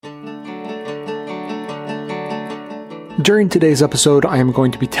During today's episode, I am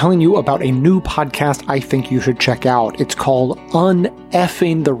going to be telling you about a new podcast I think you should check out. It's called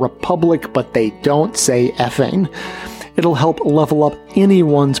Un-effing the Republic, but they don't say effing. It'll help level up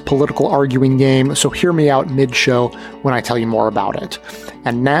anyone's political arguing game, so hear me out mid-show when I tell you more about it.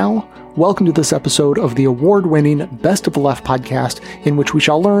 And now, welcome to this episode of the award-winning Best of the Left podcast, in which we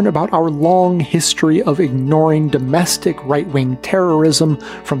shall learn about our long history of ignoring domestic right-wing terrorism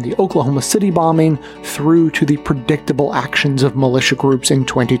from the Oklahoma City bombing through to the predictable actions of militia groups in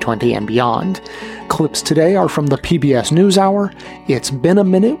 2020 and beyond. Clips today are from the PBS NewsHour, It's Been a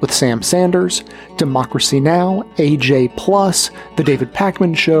Minute with Sam Sanders, Democracy Now!, AJ+, The David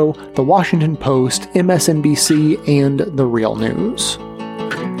Pakman Show, The Washington Post, MSNBC, and The Real News.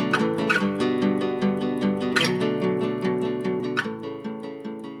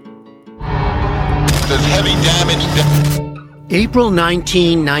 Heavy damage. April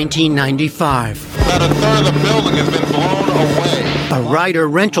 19, 1995. About a third of the building has been blown away. A Ryder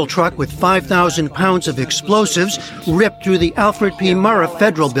rental truck with 5,000 pounds of explosives ripped through the Alfred P. Murrah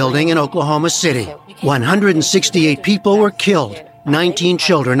Federal Building in Oklahoma City. 168 people were killed, 19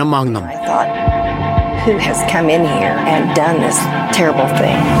 children among them. I thought, who has come in here and done this terrible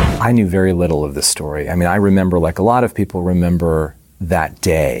thing? I knew very little of this story. I mean, I remember, like a lot of people remember, that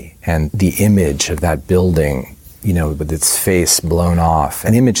day and the image of that building, you know, with its face blown off,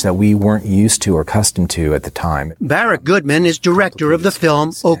 an image that we weren't used to or accustomed to at the time. Barrick Goodman is director of the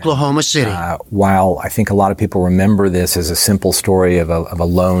film Oklahoma City. While I think a lot of people remember this as a simple story of a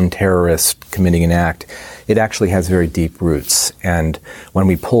lone terrorist committing an act, it actually has very deep roots. And when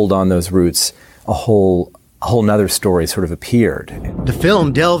we pulled on those roots, a whole nother story sort of appeared. The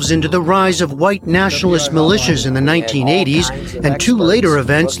film delves into the rise of white nationalist militias in the 1980s and two later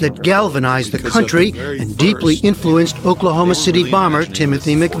events that galvanized the country and deeply influenced Oklahoma City bomber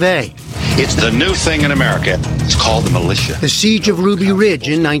Timothy McVeigh. It's the new thing in America. It's called the militia. The siege of Ruby Ridge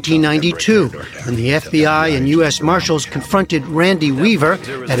in 1992, when the FBI and U.S. Marshals confronted Randy Weaver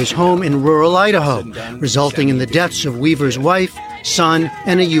at his home in rural Idaho, resulting in the deaths of Weaver's wife, son,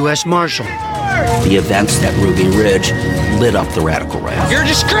 and a U.S. Marshal. The events at Ruby Ridge lit up the radical right. You're a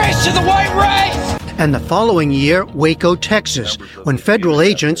disgrace to the white race! And the following year, Waco, Texas, when federal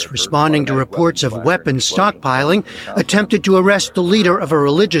agents, responding to reports of weapons stockpiling, attempted to arrest the leader of a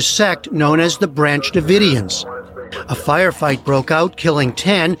religious sect known as the Branch Davidians. A firefight broke out, killing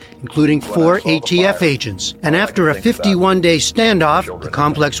 10, including 4 ATF agents. And after a 51-day standoff, the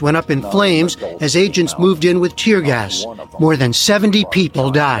complex went up in flames as agents moved in with tear gas. More than 70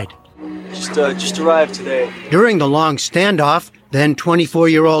 people died. Just arrived today. During the long standoff, then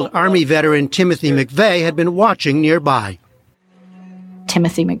 24-year-old Army veteran Timothy McVeigh had been watching nearby.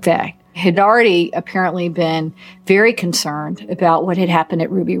 Timothy McVeigh had already apparently been very concerned about what had happened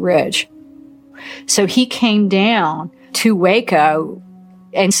at Ruby Ridge. So he came down to Waco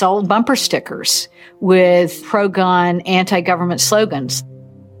and sold bumper stickers with pro-gun, anti-government slogans.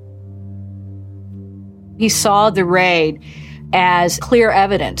 He saw the raid as clear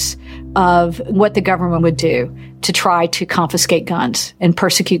evidence of what the government would do to try to confiscate guns and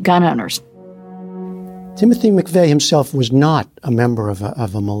persecute gun owners. Timothy McVeigh himself was not a member of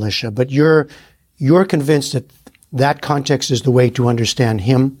a militia, but you're convinced that that context is the way to understand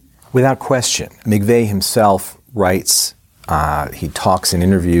him? Without question. McVeigh himself writes, he talks in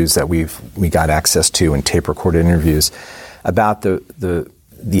interviews that we got access to in tape-recorded interviews about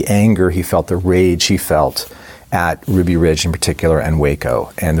the anger he felt, the rage he felt at Ruby Ridge in particular and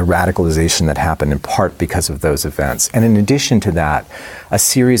Waco, and the radicalization that happened in part because of those events. And in addition to that, a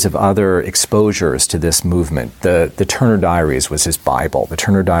series of other exposures to this movement. The Turner Diaries was his Bible. The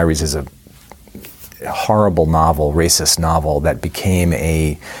Turner Diaries is a horrible novel, racist novel that became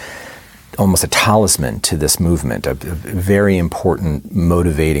almost a talisman to this movement, a very important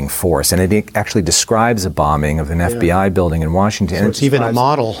motivating force. And it actually describes a bombing of an FBI building in Washington. So it's even a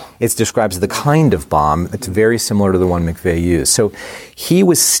model. It describes the kind of bomb that's very similar to the one McVeigh used. So he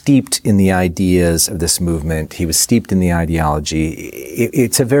was steeped in the ideas of this movement. He was steeped in the ideology.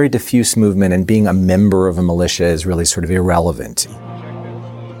 It's a very diffuse movement, and being a member of a militia is really sort of irrelevant.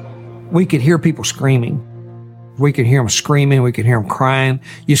 We could hear people screaming. We could hear them screaming, we could hear them crying.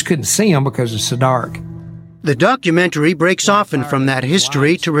 You just couldn't see them because it's so dark. The documentary breaks often from that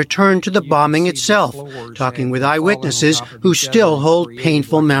history to return to the bombing itself, talking with eyewitnesses who still hold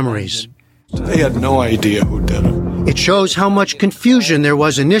painful memories. They had no idea who did it. It shows how much confusion there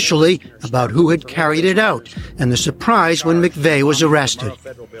was initially about who had carried it out, and the surprise when McVeigh was arrested.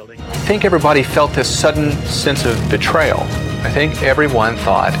 I think everybody felt this sudden sense of betrayal. I think everyone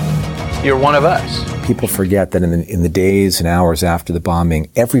thought, you're one of us. People forget that in the days and hours after the bombing,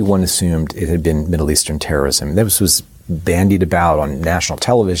 everyone assumed it had been Middle Eastern terrorism. This was bandied about on national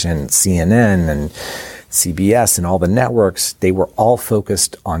television, CNN and CBS and all the networks, they were all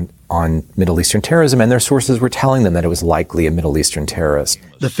focused on Middle Eastern terrorism, and their sources were telling them that it was likely a Middle Eastern terrorist.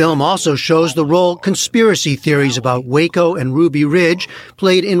 The film also shows the role conspiracy theories about Waco and Ruby Ridge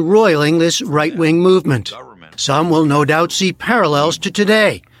played in roiling this right-wing movement. Some will no doubt see parallels to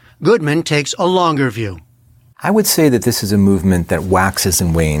today. Goodman takes a longer view. I would say that this is a movement that waxes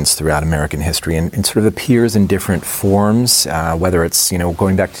and wanes throughout American history and sort of appears in different forms, whether it's,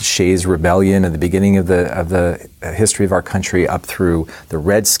 going back to Shays' Rebellion at the beginning of the history of our country up through the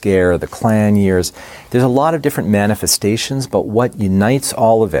Red Scare, the Klan years. There's a lot of different manifestations, but what unites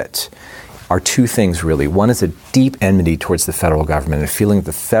all of it are two things, really. One is a deep enmity towards the federal government, a feeling that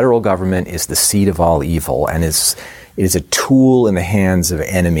the federal government is the seat of all evil and is a tool in the hands of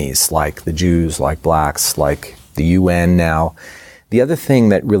enemies like the Jews, like blacks, like the UN now. The other thing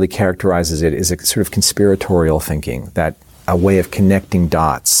that really characterizes it is a sort of conspiratorial thinking, that a way of connecting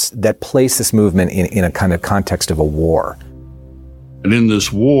dots that place this movement in a kind of context of a war. And in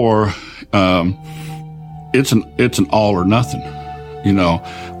this war, it's an all or nothing.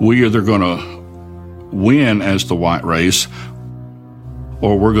 We either going to win as the white race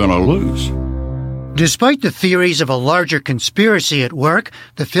or we're going to lose. Despite the theories of a larger conspiracy at work,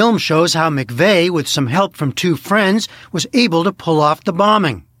 the film shows how McVeigh, with some help from two friends, was able to pull off the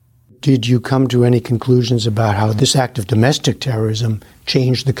bombing. Did you come to any conclusions about how this act of domestic terrorism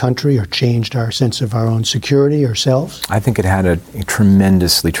changed the country or changed our sense of our own security ourselves? I think it had a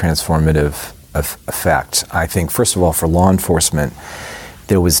tremendously transformative effect. I think, first of all, for law enforcement,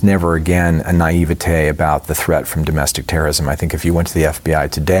 there was never again a naivete about the threat from domestic terrorism. I think if you went to the FBI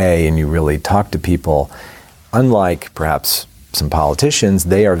today and you really talked to people, unlike perhaps some politicians,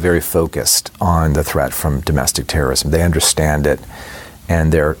 they are very focused on the threat from domestic terrorism. They understand it,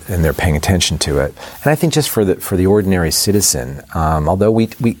 and they're paying attention to it. And I think just for the ordinary citizen, although we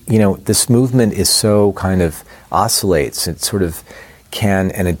this movement is so kind of oscillates, it sort of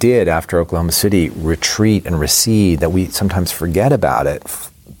can, and it did after Oklahoma City, retreat and recede, that we sometimes forget about it.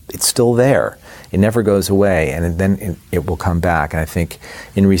 It's still there. It never goes away, and then it will come back. And I think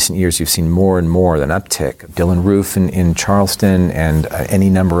in recent years you've seen more and more an uptick. Dylan Roof in Charleston and any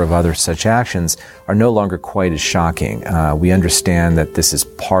number of other such actions are no longer quite as shocking. We understand that this is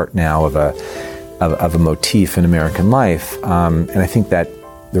part now of a motif in American life, and I think that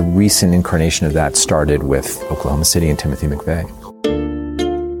the recent incarnation of that started with Oklahoma City and Timothy McVeigh.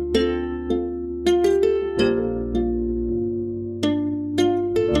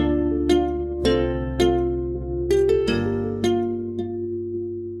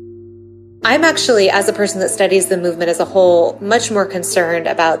 I'm actually, as a person that studies the movement as a whole, much more concerned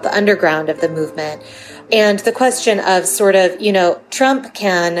about the underground of the movement and the question of sort of, Trump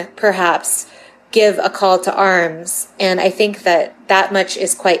can perhaps give a call to arms. And I think that much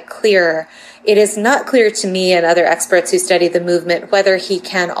is quite clear. It is not clear to me and other experts who study the movement whether he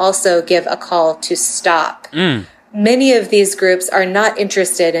can also give a call to stop. Many of these groups are not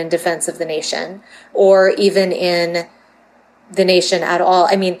interested in defense of the nation or even in the nation at all.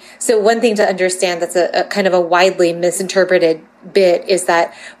 I mean, so one thing to understand that's a kind of a widely misinterpreted bit is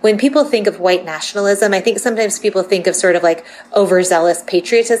that when people think of white nationalism, I think sometimes people think of sort of like overzealous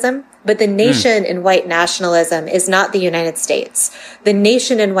patriotism, but the nation in white nationalism is not the United States. The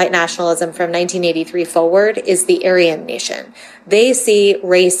nation in white nationalism from 1983 forward is the Aryan nation. They see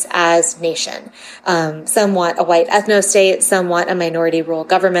race as nation. Some want a white ethno-state, some want a minority rule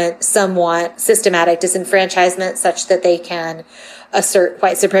government, some want systematic disenfranchisement such that they can assert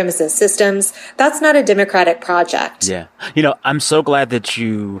white supremacist systems. That's not a democratic project. Yeah. I'm so glad that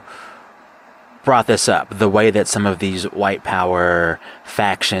you brought this up, the way that some of these white power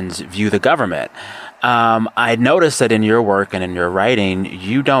factions view the government. I noticed that in your work and in your writing,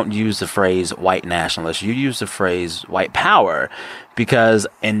 you don't use the phrase white nationalist. You use the phrase white power because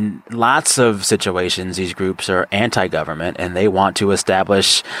in lots of situations, these groups are anti-government and they want to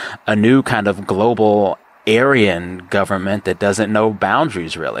establish a new kind of global Aryan government that doesn't know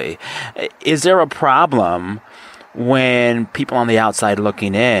boundaries, really. Is there a problem when people on the outside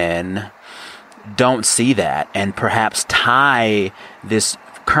looking in don't see that and perhaps tie this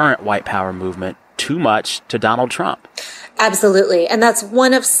current white power movement too much to Donald Trump? Absolutely. And that's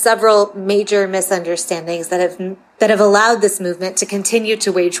one of several major misunderstandings that have allowed this movement to continue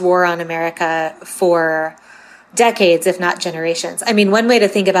to wage war on America for decades, if not generations. I mean, one way to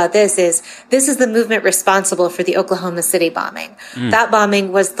think about this is the movement responsible for the Oklahoma City bombing. That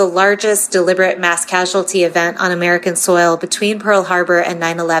bombing was the largest deliberate mass casualty event on American soil between Pearl Harbor and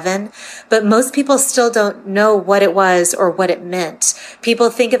 9/11. But most people still don't know what it was or what it meant. People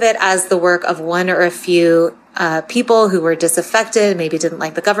think of it as the work of one or a few people who were disaffected, maybe didn't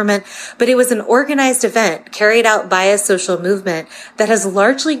like the government, but it was an organized event carried out by a social movement that has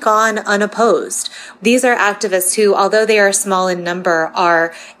largely gone unopposed. These are activists who, although they are small in number,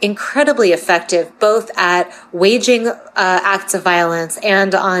 are incredibly effective both at waging acts of violence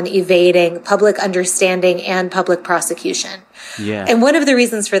and on evading public understanding and public prosecution. Yeah. And one of the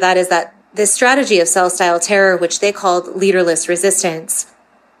reasons for that is that this strategy of cell-style terror, which they called leaderless resistance,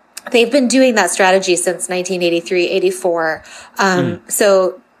 they've been doing that strategy since 1983-84.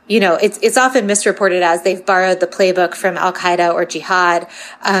 So, you know, it's often misreported as they've borrowed the playbook from Al-Qaeda or Jihad.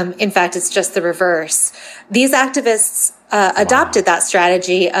 In fact, it's just the reverse. These activists adopted that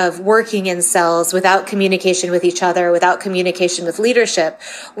strategy of working in cells without communication with each other, without communication with leadership,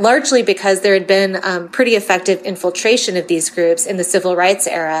 largely because there had been pretty effective infiltration of these groups in the civil rights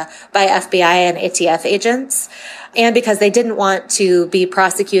era by FBI and ATF agents, and because they didn't want to be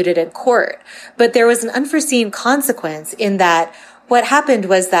prosecuted in court. But there was an unforeseen consequence in that what happened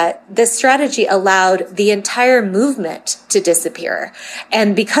was that this strategy allowed the entire movement to disappear.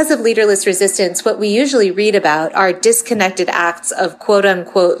 And because of leaderless resistance, what we usually read about are disconnected acts of quote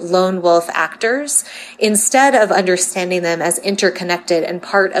unquote lone wolf actors, instead of understanding them as interconnected and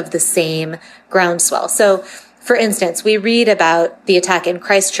part of the same groundswell. So, for instance, we read about the attack in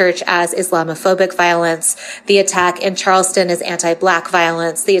Christchurch as Islamophobic violence, the attack in Charleston as anti-Black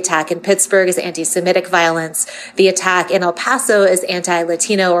violence, the attack in Pittsburgh as anti-Semitic violence, the attack in El Paso as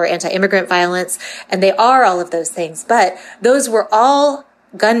anti-Latino or anti-immigrant violence, and they are all of those things. But those were all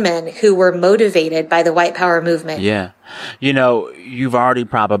gunmen who were motivated by the white power movement. Yeah. You know, you've already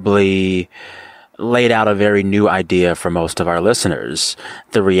probably laid out a very new idea for most of our listeners.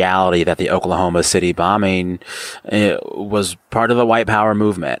 The reality that the Oklahoma City bombing was part of the white power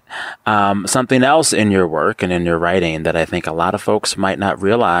movement. Something else in your work and in your writing that I think a lot of folks might not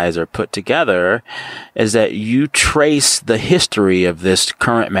realize or put together is that you trace the history of this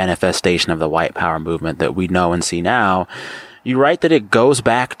current manifestation of the white power movement that we know and see now. You write that it goes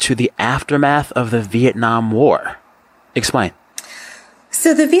back to the aftermath of the Vietnam War. Explain.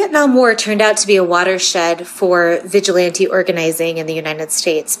 So the Vietnam War turned out to be a watershed for vigilante organizing in the United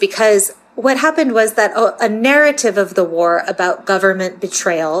States, because what happened was that a narrative of the war about government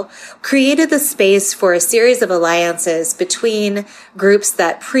betrayal created the space for a series of alliances between groups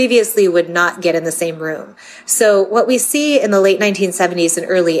that previously would not get in the same room. So what we see in the late 1970s and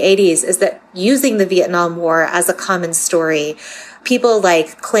early 80s is that using the Vietnam War as a common story, people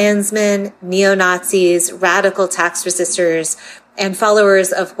like Klansmen, neo-Nazis, radical tax resistors, and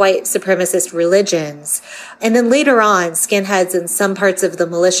followers of white supremacist religions, and then later on, skinheads and some parts of the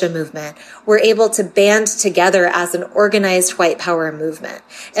militia movement were able to band together as an organized white power movement.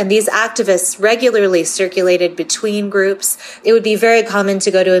 And these activists regularly circulated between groups. It would be very common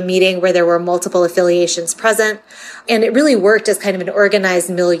to go to a meeting where there were multiple affiliations present, and it really worked as kind of an organized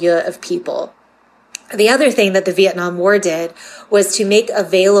milieu of people. The other thing that the Vietnam War did was to make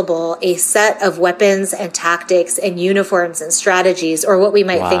available a set of weapons and tactics and uniforms and strategies, or what we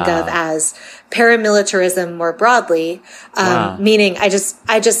might think of as paramilitarism more broadly, meaning I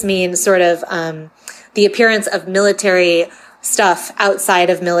just mean sort of the appearance of military stuff outside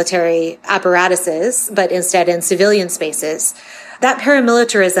of military apparatuses, but instead in civilian spaces. That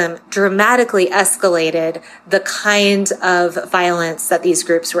paramilitarism dramatically escalated the kind of violence that these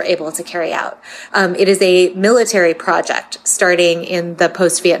groups were able to carry out. It is a military project starting in the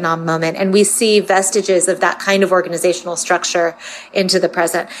post-Vietnam moment, and we see vestiges of that kind of organizational structure into the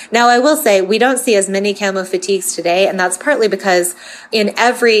present. Now, I will say we don't see as many camo fatigues today, and that's partly because in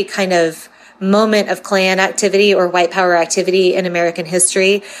every kind of moment of Klan activity or white power activity in American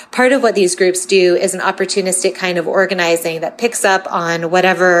history, part of what these groups do is an opportunistic kind of organizing that picks up on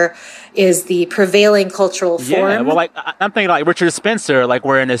whatever is the prevailing cultural form. Yeah, well, like I'm thinking like Richard Spencer, like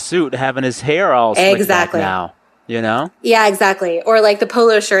wearing a suit, having his hair all slicked back now. You know? Yeah, exactly. Or like the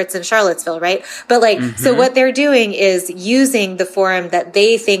polo shirts in Charlottesville, right? But like, so what they're doing is using the forum that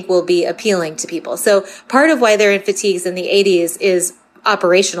they think will be appealing to people. So part of why they're in fatigues in the 80s is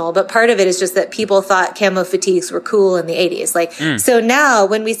operational, but part of it is just that people thought camo fatigues were cool in the 80s. Like, so now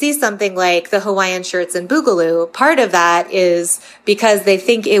when we see something like the Hawaiian shirts and Boogaloo, part of that is because they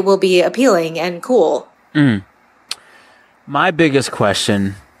think it will be appealing and cool. My biggest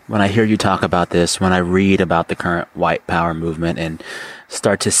question when I hear you talk about this, when I read about the current white power movement and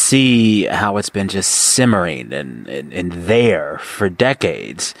start to see how it's been just simmering and there for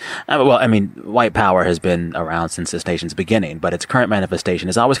decades. Well, I mean, white power has been around since this nation's beginning, but its current manifestation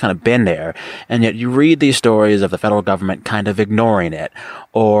has always kind of been there. And yet you read these stories of the federal government kind of ignoring it,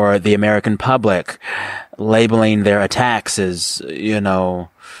 or the American public labeling their attacks as, you know,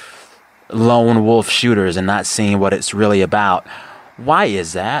 lone wolf shooters and not seeing what it's really about. Why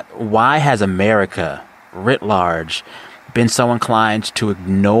is that? Why has America, writ large, been so inclined to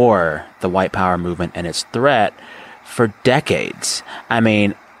ignore the white power movement and its threat for decades? I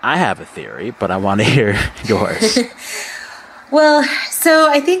mean, I have a theory, but I want to hear yours. Well, so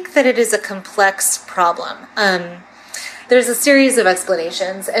I think that it is a complex problem. There's a series of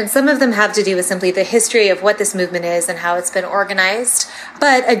explanations, and some of them have to do with simply the history of what this movement is and how it's been organized.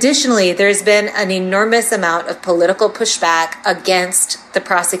 But additionally, there's been an enormous amount of political pushback against the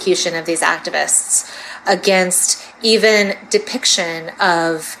prosecution of these activists, against even depiction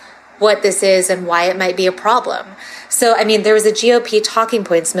of what this is and why it might be a problem. So, I mean, there was a GOP talking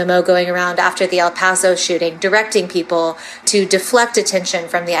points memo going around after the El Paso shooting, directing people to deflect attention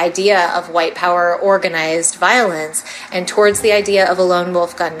from the idea of white power organized violence and towards the idea of a lone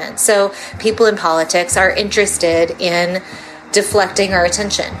wolf gunman. So people in politics are interested in deflecting our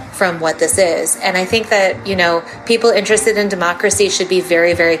attention from what this is. And I think that, you know, people interested in democracy should be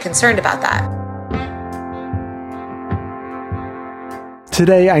very, very concerned about that.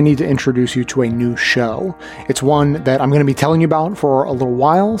 Today, I need to introduce you to a new show. It's one that I'm going to be telling you about for a little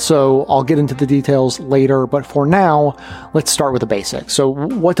while, so I'll get into the details later. But for now, let's start with the basics. So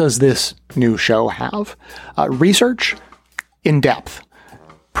what does this new show have? Research, in depth.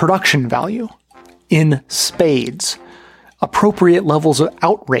 Production value, in spades. Appropriate levels of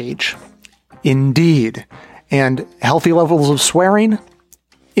outrage, indeed. And healthy levels of swearing,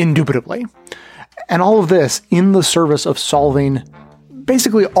 indubitably. And all of this in the service of solving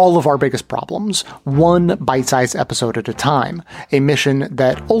basically all of our biggest problems, one bite-sized episode at a time, a mission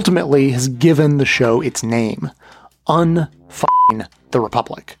that ultimately has given the show its name, Un-F***ing the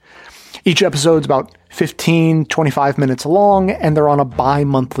Republic. Each episode's about 15, 25 minutes long, and they're on a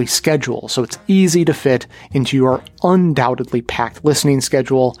bi-monthly schedule, so it's easy to fit into your undoubtedly packed listening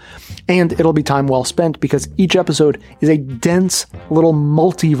schedule, and it'll be time well spent because each episode is a dense little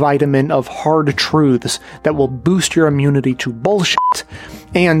multivitamin of hard truths that will boost your immunity to bullshit,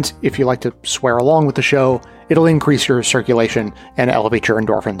 and if you like to swear along with the show, it'll increase your circulation and elevate your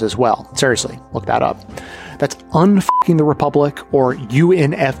endorphins as well. Seriously, look that up. That's Un-F***ing the Republic, or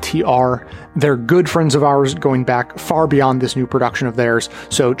UNFTR. They're good friends of ours going back far beyond this new production of theirs,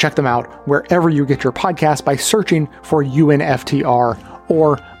 so check them out wherever you get your podcast by searching for UNFTR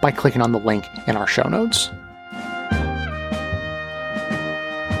or by clicking on the link in our show notes.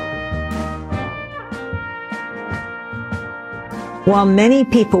 While many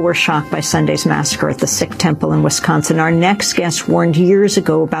people were shocked by Sunday's massacre at the Sikh temple in Wisconsin, our next guest warned years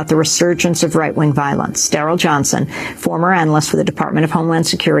ago about the resurgence of right-wing violence. Daryl Johnson, former analyst for the Department of Homeland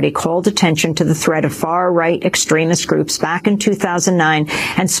Security, called attention to the threat of far-right extremist groups back in 2009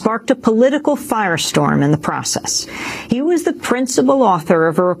 and sparked a political firestorm in the process. He was the principal author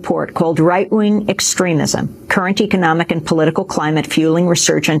of a report called Right-Wing Extremism, Current Economic and Political Climate Fueling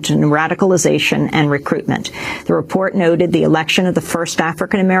Resurgence in Radicalization and Recruitment. The report noted the election of the first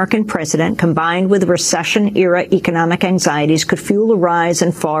African-American president, combined with recession-era economic anxieties, could fuel a rise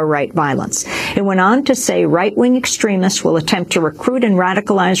in far-right violence. It went on to say right-wing extremists will attempt to recruit and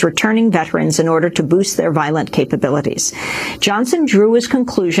radicalize returning veterans in order to boost their violent capabilities. Johnson drew his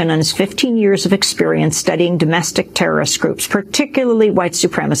conclusion on his 15 years of experience studying domestic terrorist groups, particularly white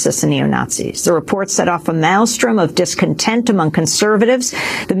supremacists and neo-Nazis. The report set off a maelstrom of discontent among conservatives.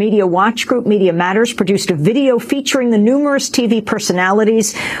 The media watch group Media Matters produced a video featuring the numerous TV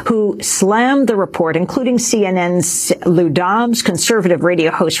personalities who slammed the report, including CNN's Lou Dobbs, conservative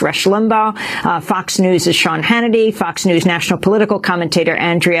radio host Rush Limbaugh, Fox News' Sean Hannity, Fox News national political commentator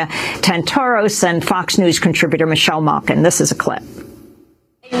Andrea Tantaros, and Fox News contributor Michelle Malkin. This is a clip.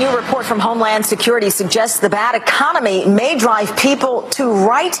 A new report from Homeland Security suggests the bad economy may drive people to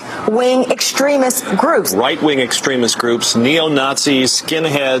right-wing extremist groups. Right-wing extremist groups, neo-Nazis,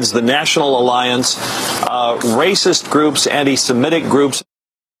 skinheads, the National Alliance, racist groups, anti-Semitic groups.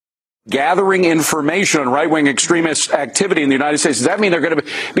 Gathering information on right-wing extremist activity in the United States. Does that mean they're going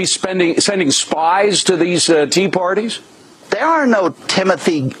to be sending spies to these Tea parties? There are no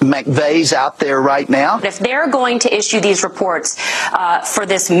Timothy McVeighs out there right now. If they're going to issue these reports for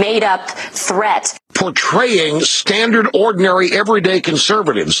this made-up threat, portraying standard, ordinary, everyday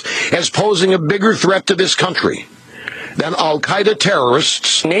conservatives as posing a bigger threat to this country than al-Qaeda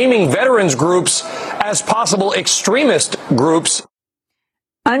terrorists, naming veterans groups as possible extremist groups.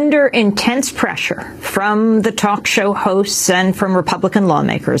 Under intense pressure from the talk show hosts and from Republican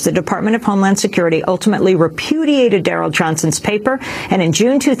lawmakers, the Department of Homeland Security ultimately repudiated Daryl Johnson's paper. And in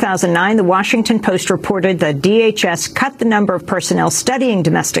June 2009, the Washington Post reported that DHS cut the number of personnel studying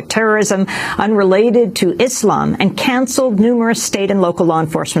domestic terrorism unrelated to Islam and canceled numerous state and local law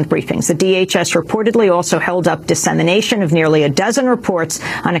enforcement briefings. The DHS reportedly also held up dissemination of nearly a dozen reports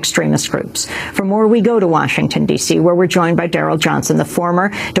on extremist groups. For more, we go to Washington, D.C., where we're joined by Daryl Johnson, the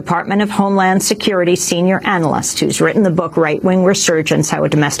former Department of Homeland Security senior analyst who's written the book Right-Wing Resurgence, How a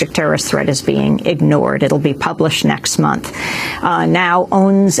Domestic Terrorist Threat is Being Ignored. It'll be published next month. Now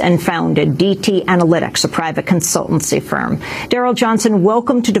owns and founded DT Analytics, a private consultancy firm. Daryl Johnson,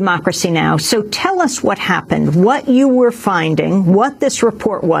 welcome to Democracy Now! So tell us what happened, what you were finding, what this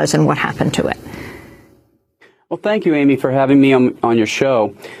report was, and what happened to it. Well, thank you, Amy, for having me on your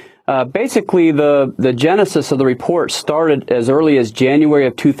show. Basically, the genesis of the report started as early as January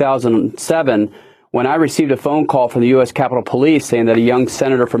of 2007 when I received a phone call from the U.S. Capitol Police saying that a young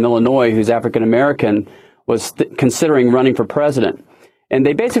senator from Illinois who's African American was considering running for president. And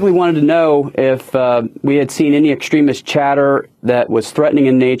they basically wanted to know if we had seen any extremist chatter that was threatening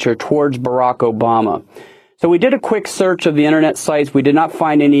in nature towards Barack Obama. So we did a quick search of the internet sites. We did not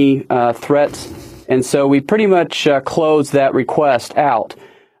find any threats. And so we pretty much closed that request out.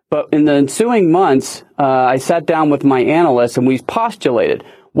 But in the ensuing months, I sat down with my analysts and we postulated,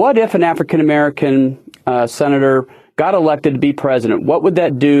 what if an African-American senator got elected to be president? What would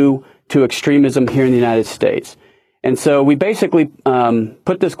that do to extremism here in the United States? And so we basically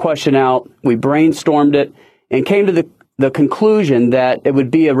put this question out, we brainstormed it, and came to the conclusion that it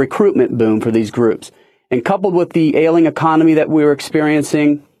would be a recruitment boom for these groups. And coupled with the ailing economy that we were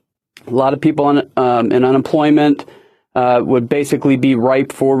experiencing, a lot of people in unemployment, would basically be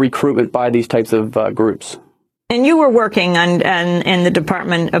ripe for recruitment by these types of groups. And you were working in the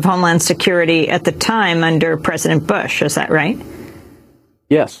Department of Homeland Security at the time under President Bush, is that right?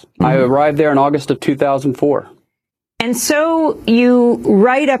 Yes. Mm-hmm. I arrived there in August of 2004. And so you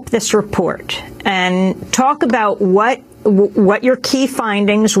write up this report and talk about what your key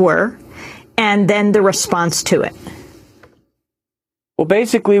findings were and then the response to it. Well,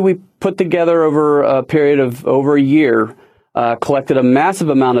 basically, we put together over a period of over a year, collected a massive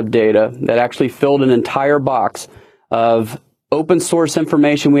amount of data that actually filled an entire box of open source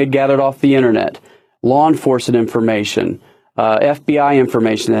information we had gathered off the internet, law enforcement information, FBI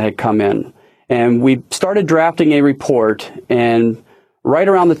information that had come in. And we started drafting a report, and right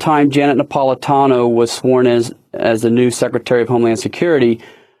around the time Janet Napolitano was sworn as the new Secretary of Homeland Security,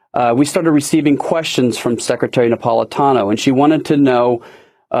 we started receiving questions from Secretary Napolitano, and she wanted to know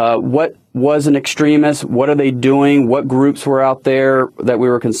what was an extremist, what are they doing, what groups were out there that we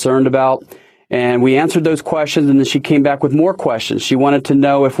were concerned about. And we answered those questions, and then she came back with more questions. She wanted to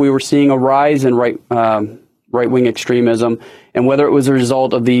know if we were seeing a rise in right-wing extremism and whether it was a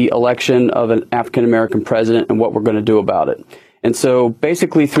result of the election of an African-American president and what we're going to do about it. And so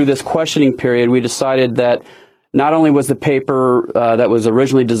basically through this questioning period, we decided that not only was the paper that was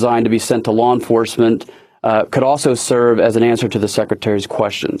originally designed to be sent to law enforcement could also serve as an answer to the Secretary's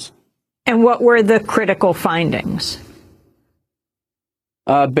questions. And what were the critical findings?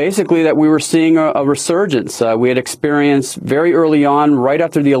 Basically that we were seeing a resurgence. We had experienced very early on, right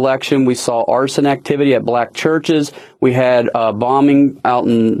after the election, we saw arson activity at black churches. We had bombing out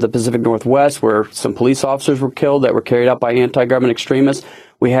in the Pacific Northwest where some police officers were killed that were carried out by anti-government extremists.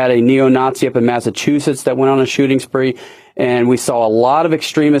 We had a neo-Nazi up in Massachusetts that went on a shooting spree. And we saw a lot of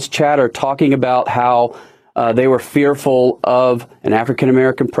extremist chatter talking about how they were fearful of an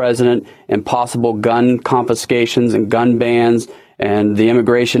African-American president and possible gun confiscations and gun bans, and the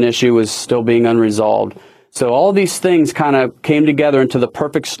immigration issue was still being unresolved. So all these things kind of came together into the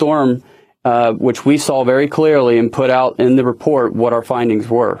perfect storm, which we saw very clearly and put out in the report what our findings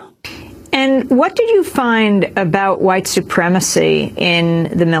were. And what did you find about white supremacy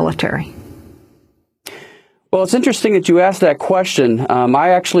in the military? Well, it's interesting that you asked that question. I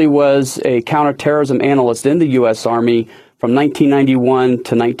actually was a counterterrorism analyst in the U.S. Army from 1991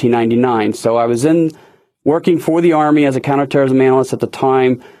 to 1999. So I was working for the Army as a counterterrorism analyst at the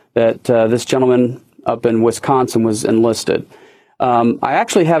time that this gentleman up in Wisconsin was enlisted. I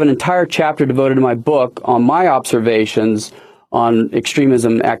actually have an entire chapter devoted to my book on my observations on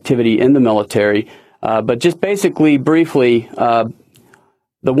extremism activity in the military. But just basically, briefly,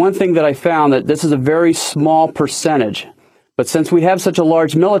 the one thing that I found that this is a very small percentage. But since we have such a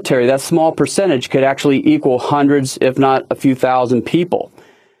large military, that small percentage could actually equal hundreds, if not a few thousand people.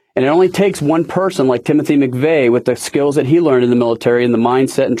 And it only takes one person like Timothy McVeigh with the skills that he learned in the military and the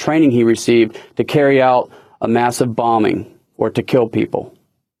mindset and training he received to carry out a massive bombing or to kill people.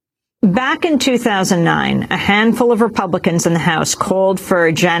 Back in 2009, a handful of Republicans in the House called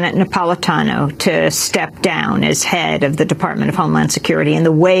for Janet Napolitano to step down as head of the Department of Homeland Security in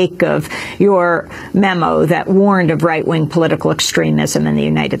the wake of your memo that warned of right-wing political extremism in the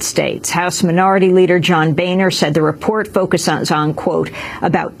United States. House Minority Leader John Boehner said the report focuses on, quote,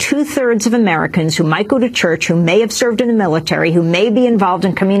 about 2/3 of Americans who might go to church, who may have served in the military, who may be involved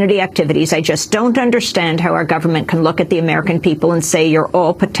in community activities. I just don't understand how our government can look at the American people and say you're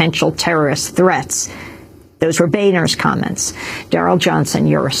all potential terrorist threats. Those were Boehner's comments. Daryl Johnson,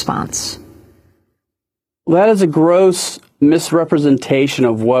 your response. Well, that is a gross misrepresentation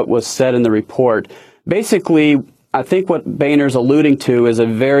of what was said in the report. Basically, I think what Boehner's alluding to is a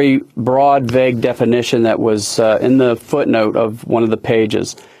very broad, vague definition that was in the footnote of one of the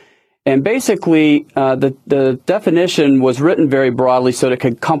pages. And basically, the definition was written very broadly so that it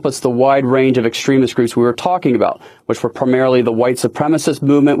could encompass the wide range of extremist groups we were talking about, which were primarily the white supremacist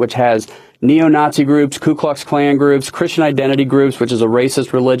movement, which has neo-Nazi groups, Ku Klux Klan groups, Christian identity groups, which is a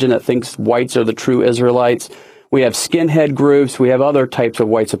racist religion that thinks whites are the true Israelites. We have skinhead groups. We have other types of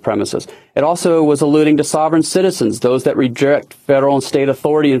white supremacists. It also was alluding to sovereign citizens, those that reject federal and state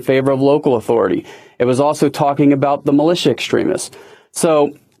authority in favor of local authority. It was also talking about the militia extremists. So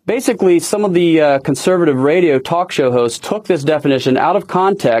basically, some of the conservative radio talk show hosts took this definition out of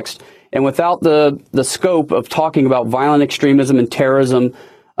context and without the scope of talking about violent extremism and terrorism,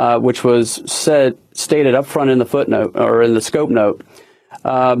 which was stated up front in the footnote or in the scope note,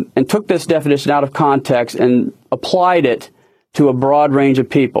 and took this definition out of context and applied it to a broad range of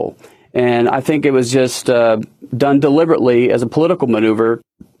people. And I think it was just done deliberately as a political maneuver.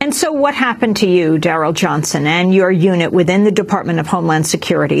 And so what happened to you, Daryl Johnson, and your unit within the Department of Homeland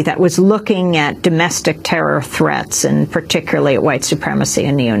Security that was looking at domestic terror threats, and particularly at white supremacy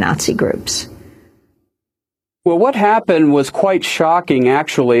and neo-Nazi groups? Well, what happened was quite shocking,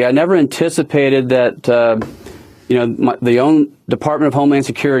 actually. I never anticipated that, the own Department of Homeland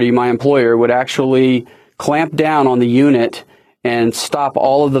Security, my employer, would actually clamp down on the unit and stop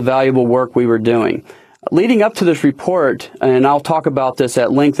all of the valuable work we were doing. Leading up to this report, and I'll talk about this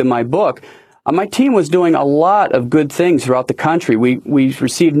at length in my book, my team was doing a lot of good things throughout the country. We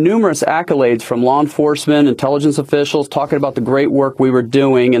received numerous accolades from law enforcement, intelligence officials, talking about the great work we were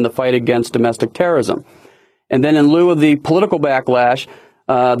doing in the fight against domestic terrorism. And then in lieu of the political backlash,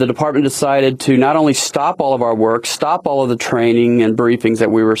 the department decided to not only stop all of our work, stop all of the training and briefings that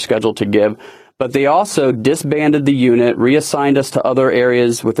we were scheduled to give, but they also disbanded the unit, reassigned us to other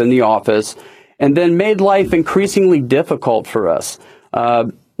areas within the office, and then made life increasingly difficult for us.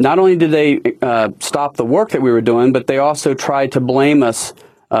 Not only did they stop the work that we were doing, but they also tried to blame us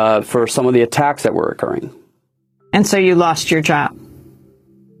for some of the attacks that were occurring. And so you lost your job?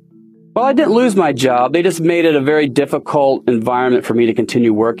 Well, I didn't lose my job. They just made it a very difficult environment for me to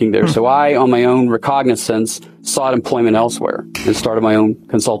continue working there. So I, on my own recognizance, sought employment elsewhere and started my own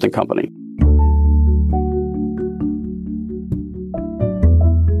consulting company.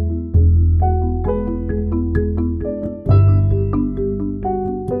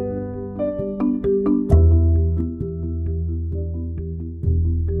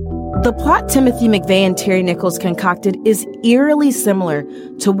 The plot Timothy McVeigh and Terry Nichols concocted is eerily similar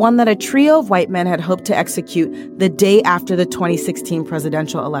to one that a trio of white men had hoped to execute the day after the 2016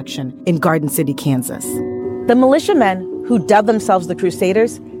 presidential election in Garden City, Kansas. The militiamen, who dubbed themselves the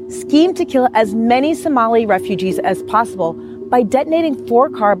Crusaders, schemed to kill as many Somali refugees as possible by detonating 4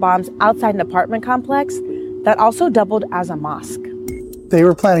 car bombs outside an apartment complex that also doubled as a mosque. They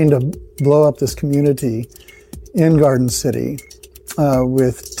were planning to blow up this community in Garden City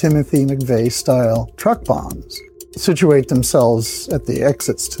with Timothy McVeigh-style truck bombs, situate themselves at the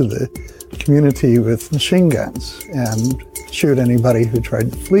exits to the community with machine guns and shoot anybody who tried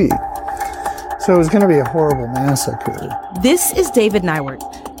to flee. So it was going to be a horrible massacre. This is David Neiwert,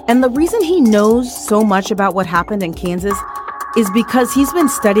 and the reason he knows so much about what happened in Kansas is because he's been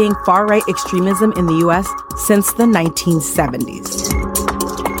studying far-right extremism in the U.S. since the 1970s.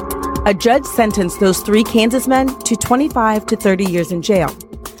 A judge sentenced those 3 Kansas men to 25 to 30 years in jail.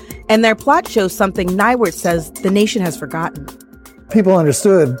 And their plot shows something Neiwert says the nation has forgotten. People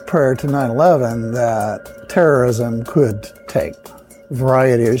understood prior to 9/11 that terrorism could take a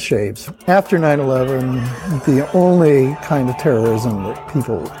variety of shapes. After 9/11, the only kind of terrorism that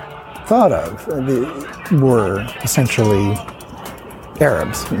people thought of were essentially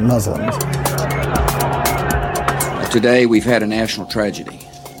Arabs and Muslims. Today, we've had a national tragedy.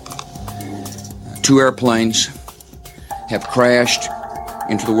 2 airplanes have crashed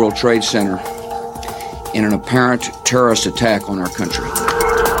into the World Trade Center in an apparent terrorist attack on our country.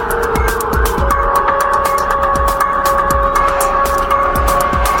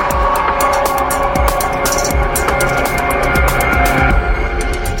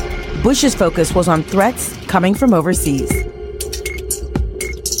 Bush's focus was on threats coming from overseas.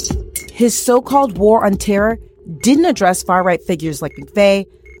 His so-called war on terror didn't address far-right figures like McVeigh,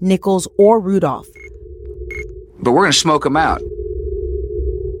 Nichols, or Rudolph. But we're going to smoke them out.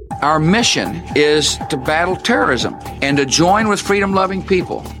 Our mission is to battle terrorism and to join with freedom-loving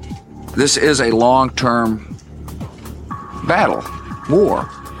people. This is a long-term battle, war.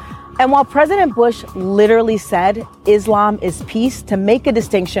 And while President Bush literally said Islam is peace to make a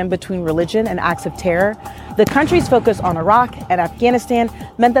distinction between religion and acts of terror, the country's focus on Iraq and Afghanistan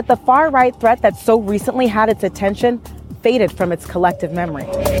meant that the far-right threat that so recently had its attention faded from its collective memory.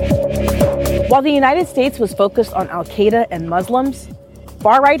 While the United States was focused on Al-Qaeda and Muslims,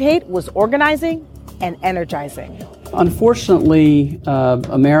 far-right hate was organizing and energizing. Unfortunately,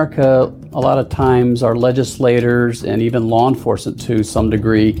 America, a lot of times our legislators and even law enforcement to some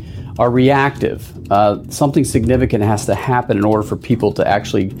degree are reactive. Something significant has to happen in order for people to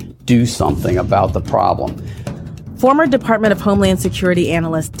actually do something about the problem. Former Department of Homeland Security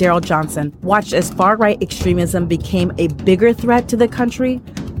analyst Daryl Johnson watched as far-right extremism became a bigger threat to the country,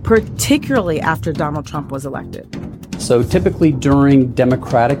 particularly after Donald Trump was elected. So typically during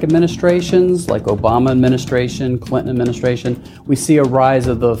Democratic administrations, like Obama administration, Clinton administration, we see a rise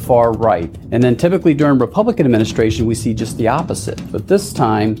of the far right. And then typically during Republican administration, we see just the opposite. But this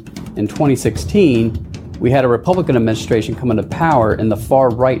time, in 2016, we had a Republican administration come into power, and the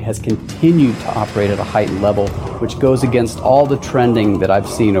far right has continued to operate at a heightened level, which goes against all the trending that I've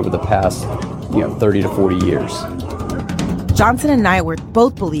seen over the past 30 to 40 years. Johnson and Nyworth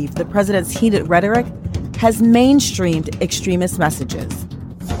both believe the president's heated rhetoric has mainstreamed extremist messages.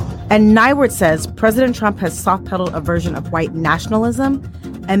 And Nyworth says President Trump has soft-pedaled a version of white nationalism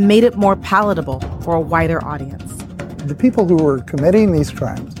and made it more palatable for a wider audience. The people who were committing these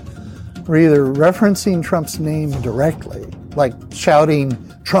crimes were either referencing Trump's name directly, like shouting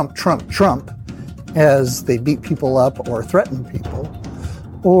Trump, Trump, Trump, as they beat people up or threaten people,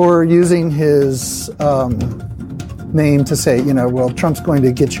 or using his name to say, well, Trump's going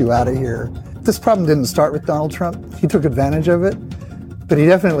to get you out of here. This problem didn't start with Donald Trump. He took advantage of it, but he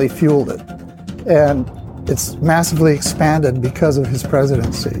definitely fueled it. And it's massively expanded because of his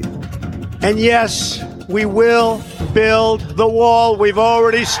presidency. And yes, we will build the wall. We've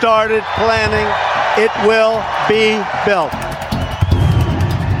already started planning. It will be built.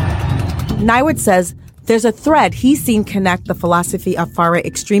 Nyworth says there's a thread he's seen connect the philosophy of far-right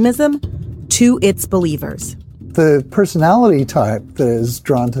extremism to its believers. The personality type that is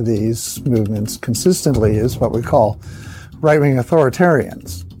drawn to these movements consistently is what we call right-wing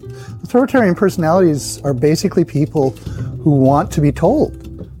authoritarians. Authoritarian personalities are basically people who want to be told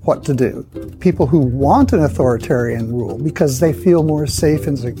what to do. People who want an authoritarian rule because they feel more safe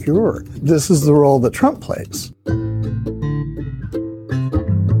and secure. This is the role that Trump plays.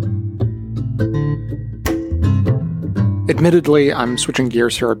 Admittedly, I'm switching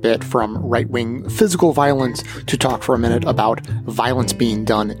gears here a bit from right-wing physical violence to talk for a minute about violence being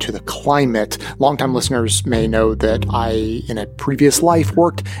done to the climate. Longtime listeners may know that I, in a previous life,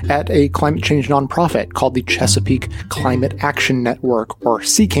 worked at a climate change nonprofit called the Chesapeake Climate Action Network, or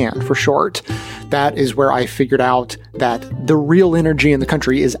CCAN for short. That is where I figured out that the real energy in the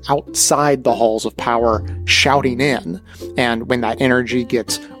country is outside the halls of power, shouting in. And when that energy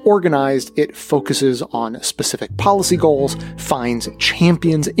gets organized, it focuses on specific policy goals, finds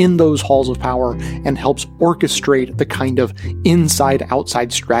champions in those halls of power, and helps orchestrate the kind of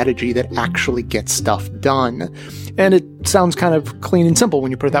inside-outside strategy that actually gets stuff done. And it sounds kind of clean and simple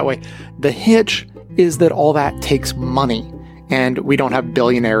when you put it that way. The hitch is that all that takes money. And we don't have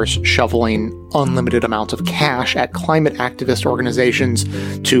billionaires shoveling unlimited amounts of cash at climate activist organizations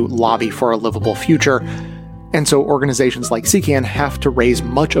to lobby for a livable future. And so organizations like CCAN have to raise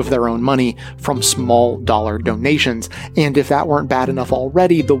much of their own money from small dollar donations. And if that weren't bad enough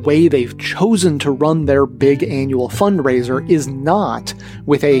already, the way they've chosen to run their big annual fundraiser is not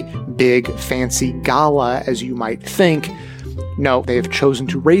with a big fancy gala, as you might think. No, they have chosen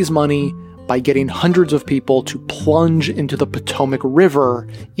to raise money by getting hundreds of people to plunge into the Potomac River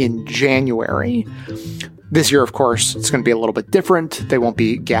in January. This year, of course, it's going to be a little bit different. They won't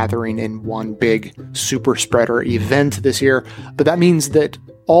be gathering in one big super spreader event this year, but that means that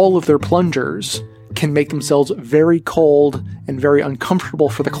all of their plungers can make themselves very cold and very uncomfortable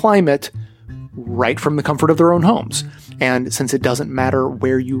for the climate right from the comfort of their own homes. And since it doesn't matter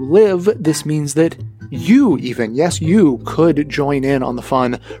where you live, this means that You even, yes, you could join in on the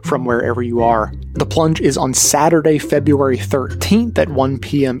fun from wherever you are. The plunge is on Saturday, February 13th at 1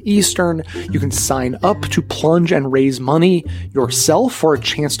 p.m. Eastern. You can sign up to plunge and raise money yourself for a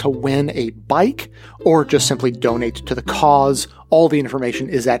chance to win a bike, or just simply donate to the cause. All the information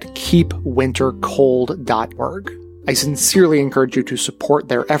is at keepwintercold.org. I sincerely encourage you to support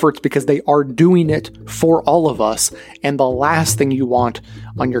their efforts because they are doing it for all of us, and the last thing you want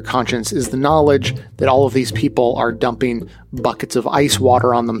on your conscience is the knowledge that all of these people are dumping buckets of ice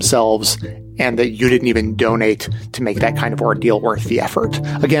water on themselves and that you didn't even donate to make that kind of ordeal worth the effort.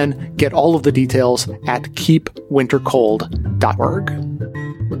 Again, get all of the details at keepwintercold.org.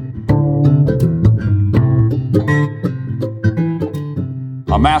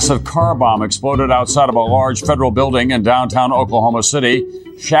 A massive car bomb exploded outside of a large federal building in downtown Oklahoma City,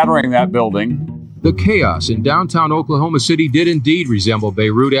 shattering that building. The chaos in downtown Oklahoma City did indeed resemble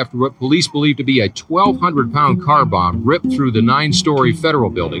Beirut after what police believe to be a 1,200-pound car bomb ripped through the 9-story federal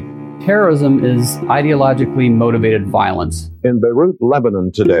building. Terrorism is ideologically motivated violence. In Beirut,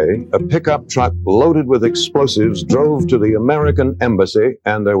 Lebanon today, a pickup truck loaded with explosives drove to the American embassy,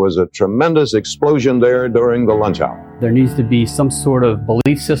 and there was a tremendous explosion there during the lunch hour. There needs to be some sort of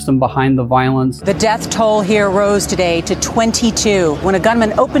belief system behind the violence. The death toll here rose today to 22 when a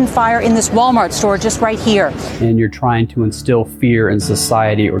gunman opened fire in this Walmart store just right here. And you're trying to instill fear in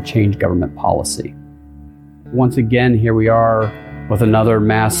society or change government policy. Once again, here we are with another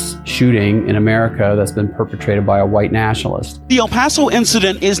mass shooting in America that's been perpetrated by a white nationalist. The El Paso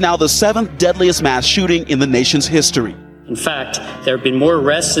incident is now the 7th deadliest mass shooting in the nation's history. In fact, there have been more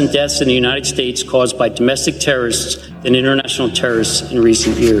arrests and deaths in the United States caused by domestic terrorists than international terrorists in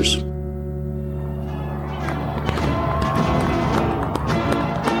recent years.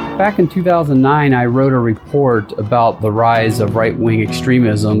 Back in 2009, I wrote a report about the rise of right-wing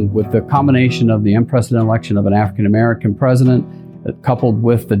extremism with the combination of the unprecedented election of an African-American president, coupled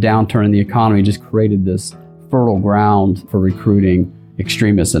with the downturn in the economy, just created this fertile ground for recruiting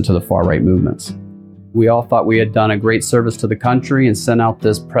extremists into the far-right movements. We all thought we had done a great service to the country and sent out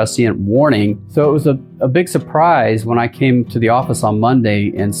this prescient warning. So it was a big surprise when I came to the office on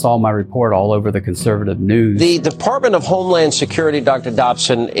Monday and saw my report all over the conservative news. The Department of Homeland Security, Dr.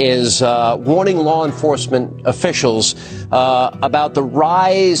 Dobson, is warning law enforcement officials about the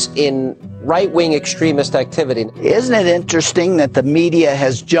rise in right-wing extremist activity. Isn't it interesting that the media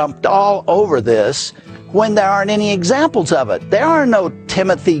has jumped all over this when there aren't any examples of it? There are no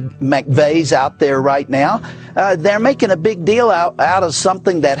Timothy McVeighs out there right now. They're making a big deal out of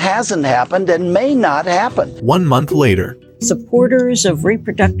something that hasn't happened and may not happen. 1 month later, Supporters of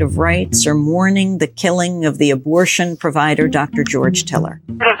reproductive rights are mourning the killing of the abortion provider, Dr. George Tiller.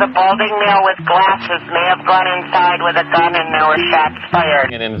 There's a balding male with glasses may have gone inside with a gun and there were shots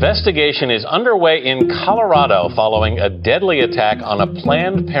fired. An investigation is underway in Colorado following a deadly attack on a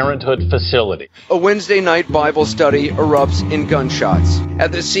Planned Parenthood facility. A Wednesday night Bible study erupts in gunshots.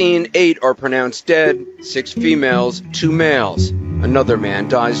 At the scene, 8 are pronounced dead, 6 females, 2 males. Another man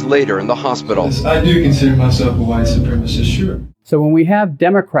dies later in the hospital. I do consider myself a white supremacist, sure. So when we have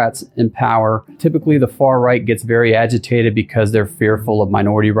Democrats in power, typically the far right gets very agitated because they're fearful of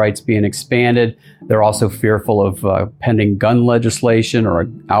minority rights being expanded. They're also fearful of pending gun legislation or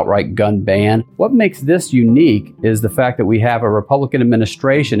an outright gun ban. What makes this unique is the fact that we have a Republican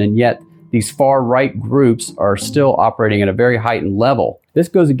administration, and yet these far right groups are still operating at a very heightened level. This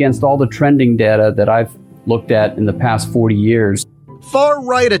goes against all the trending data that I've looked at in the past 40 years.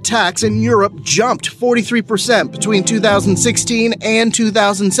 Far-right attacks in Europe jumped 43% between 2016 and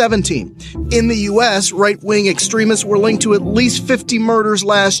 2017. In the U.S., right-wing extremists were linked to at least 50 murders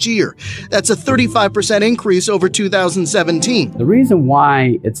last year. That's a 35% increase over 2017. The reason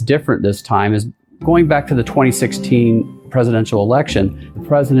why it's different this time is going back to the 2016 presidential election. The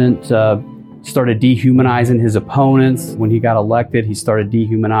president started dehumanizing his opponents. When he got elected, he started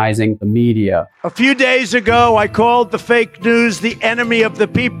dehumanizing the media. A few days ago, I called the fake news the enemy of the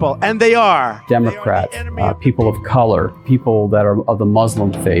people, and they are. Democrats, people of color, people that are of the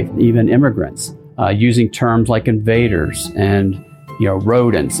Muslim faith, even immigrants, using terms like invaders and,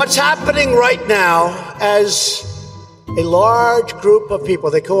 rodents. What's happening right now as a large group of people,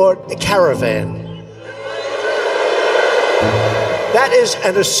 they call it a caravan. That is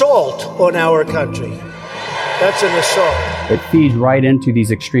an assault on our country. That's an assault. It feeds right into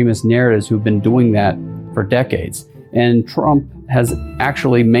these extremist narratives who've been doing that for decades. And Trump has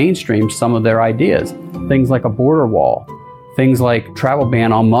actually mainstreamed some of their ideas. Things like a border wall, things like travel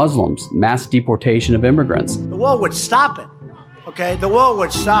ban on Muslims, mass deportation of immigrants. The wall would stop it, okay? The wall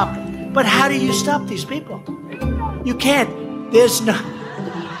would stop it. But how do you stop these people? You can't. There's no...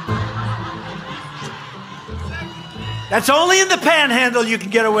 That's only in the Panhandle you can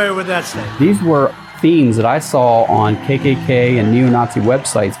get away with that stuff. These were themes that I saw on KKK and neo-Nazi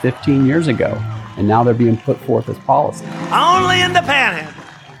websites 15 years ago, and now they're being put forth as policy. Only in the Panhandle.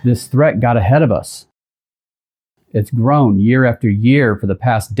 This threat got ahead of us. It's grown year after year for the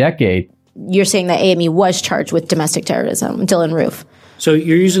past decade. You're saying that AME was charged with domestic terrorism, Dylan Roof. So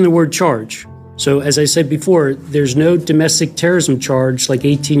you're using the word charge. So as I said before, there's no domestic terrorism charge like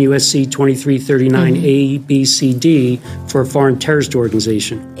 18 U.S.C. 2339 A, B, C, D for a foreign terrorist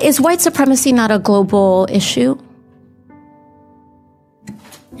organization. Is white supremacy not a global issue?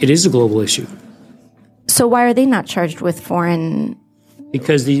 It is a global issue. So why are they not charged with foreign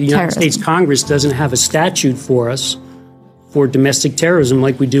Because the United States Congress doesn't have a statute for us for domestic terrorism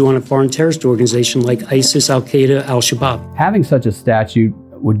like we do on a foreign terrorist organization like ISIS, Al-Qaeda, Al-Shabaab. Having such a statute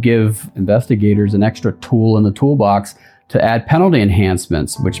would give investigators an extra tool in the toolbox to add penalty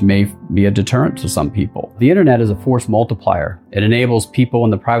enhancements, which may be a deterrent to some people. The internet is a force multiplier. It enables people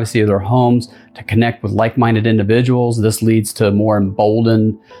in the privacy of their homes to connect with like-minded individuals. This leads to more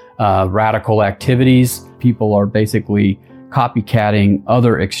emboldened radical activities. People are basically copycatting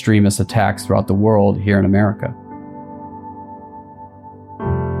other extremist attacks throughout the world here in America.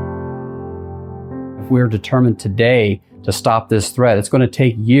 If we're determined today to stop this threat, it's going to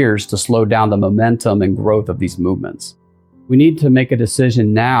take years to slow down the momentum and growth of these movements. We need to make a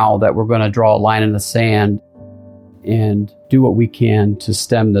decision now that we're going to draw a line in the sand and do what we can to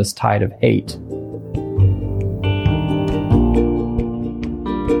stem this tide of hate.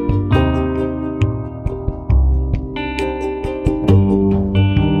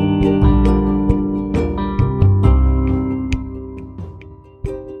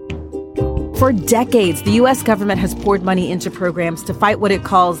 For decades, the U.S. government has poured money into programs to fight what it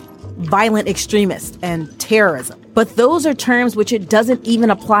calls violent extremists and terrorism. But those are terms which it doesn't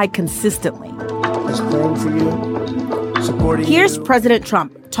even apply consistently. Praying for you, supporting Here's you. President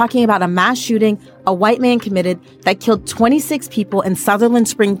Trump talking about a mass shooting a white man committed that killed 26 people in Sutherland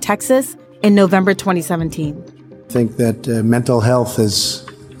Springs, Texas in November 2017. I think that mental health is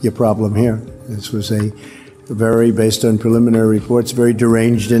your problem here. This was a very, based on preliminary reports, very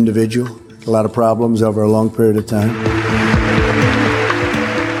deranged individual. A lot of problems over a long period of time.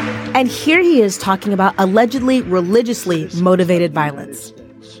 And here he is talking about allegedly religiously motivated violence.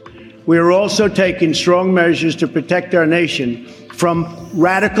 We are also taking strong measures to protect our nation from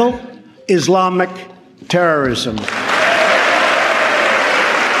radical Islamic terrorism.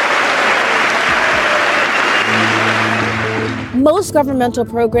 Most governmental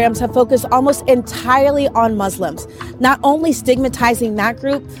programs have focused almost entirely on Muslims, not only stigmatizing that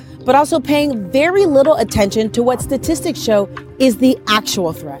group, but also paying very little attention to what statistics show is the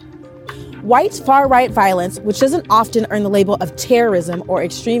actual threat. White far-right violence, which doesn't often earn the label of terrorism or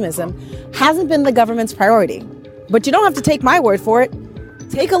extremism, hasn't been the government's priority. But you don't have to take my word for it.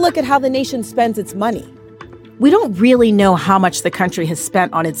 Take a look at how the nation spends its money. We don't really know how much the country has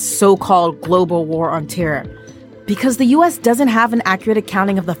spent on its so-called global war on terror, because the U.S. doesn't have an accurate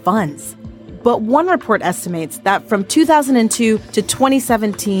accounting of the funds. But one report estimates that from 2002 to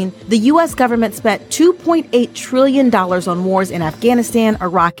 2017, the U.S. government spent $2.8 trillion on wars in Afghanistan,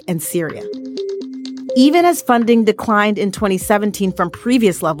 Iraq, and Syria. Even as funding declined in 2017 from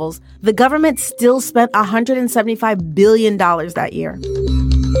previous levels, the government still spent $175 billion that year.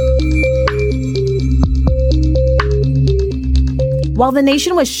 While the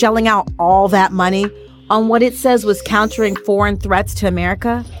nation was shelling out all that money on what it says was countering foreign threats to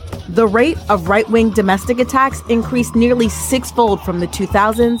America, the rate of right-wing domestic attacks increased nearly sixfold from the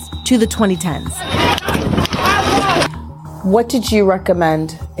 2000s to the 2010s. What did you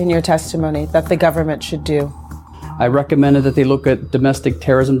recommend in your testimony that the government should do? I recommended that they look at domestic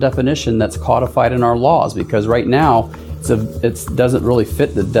terrorism definition that's codified in our laws, because right now it doesn't really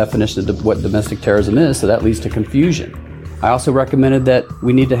fit the definition of what domestic terrorism is, so that leads to confusion. I also recommended that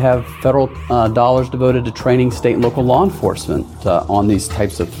we need to have federal dollars devoted to training state and local law enforcement on these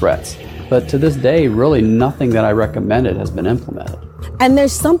types of threats. But to this day, really nothing that I recommended has been implemented. And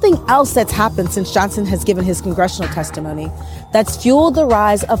there's something else that's happened since Johnson has given his congressional testimony that's fueled the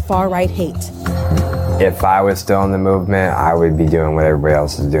rise of far-right hate. If I was still in the movement, I would be doing what everybody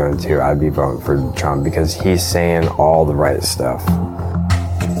else is doing too. I'd be voting for Trump because he's saying all the right stuff.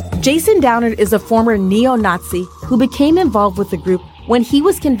 Jason Downard is a former neo-Nazi who became involved with the group when he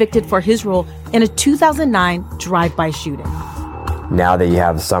was convicted for his role in a 2009 drive-by shooting. Now that you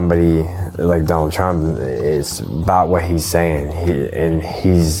have somebody like Donald Trump, it's about what he's saying.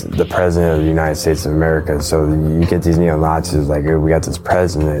 He's the president of the United States of America. So you get these neo-Nazis like, oh, we got this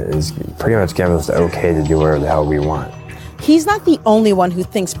president, is pretty much giving us the okay to do whatever the hell we want. He's not the only one who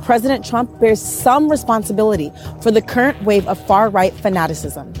thinks President Trump bears some responsibility for the current wave of far-right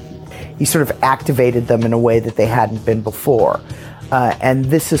fanaticism. He sort of activated them in a way that they hadn't been before. And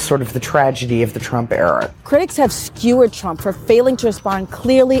this is sort of the tragedy of the Trump era. Critics have skewered Trump for failing to respond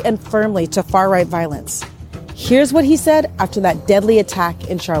clearly and firmly to far-right violence. Here's what he said after that deadly attack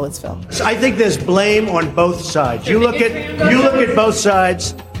in Charlottesville. I think there's blame on both sides. You look at both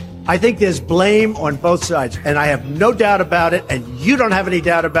sides. I think there's blame on both sides, and I have no doubt about it, and you don't have any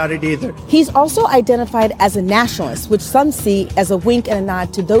doubt about it either. He's also identified as a nationalist, which some see as a wink and a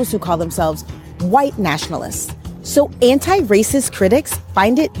nod to those who call themselves white nationalists. So anti-racist critics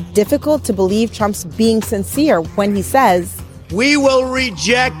find it difficult to believe Trump's being sincere when he says, "We will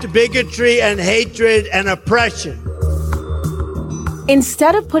reject bigotry and hatred and oppression."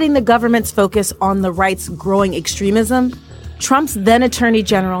 Instead of putting the government's focus on the right's growing extremism, Trump's then Attorney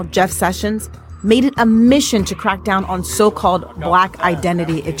General, Jeff Sessions, made it a mission to crack down on so-called black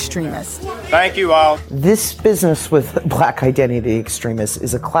identity extremists. Thank you all. This business with black identity extremists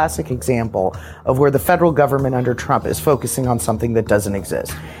is a classic example of where the federal government under Trump is focusing on something that doesn't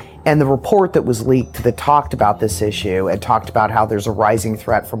exist. And the report that was leaked that talked about this issue and talked about how there's a rising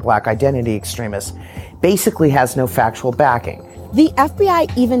threat from black identity extremists basically has no factual backing. The FBI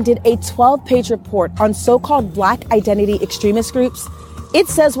even did a 12-page report on so-called black identity extremist groups. It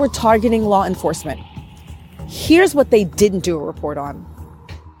says we're targeting law enforcement. Here's what they didn't do a report on.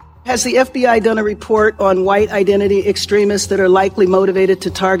 Has the FBI done a report on white identity extremists that are likely motivated to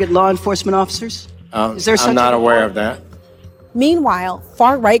target law enforcement officers? Is there such I'm not aware of that. Meanwhile,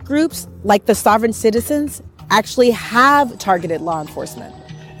 far-right groups like the Sovereign Citizens actually have targeted law enforcement.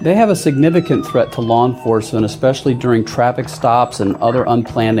 They have a significant threat to law enforcement, especially during traffic stops and other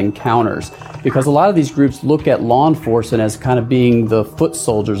unplanned encounters, because a lot of these groups look at law enforcement as kind of being the foot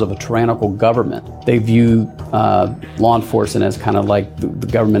soldiers of a tyrannical government. They view law enforcement as kind of like the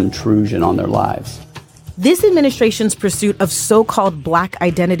government intrusion on their lives. This administration's pursuit of so-called black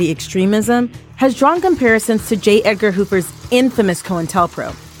identity extremism has drawn comparisons to J. Edgar Hoover's infamous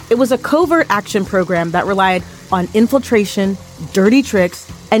COINTELPRO. It was a covert action program that relied on infiltration, dirty tricks,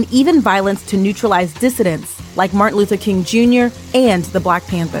 and even violence to neutralize dissidents like Martin Luther King Jr. and the Black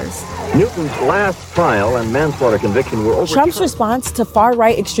Panthers. Newton's last trial and manslaughter conviction were overturned. Trump's response to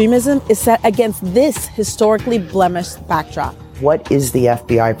far-right extremism is set against this historically blemished backdrop. What is the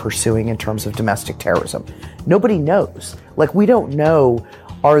FBI pursuing in terms of domestic terrorism? Nobody knows. Like, we don't know,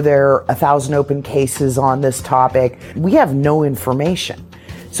 are there 1,000 open cases on this topic? We have no information.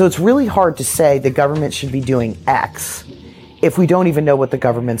 So it's really hard to say the government should be doing X if we don't even know what the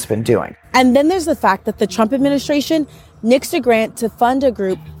government's been doing. And then there's the fact that the Trump administration nixed a grant to fund a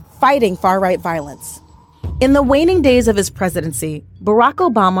group fighting far-right violence. In the waning days of his presidency, Barack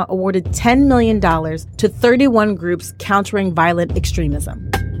Obama awarded $10 million to 31 groups countering violent extremism.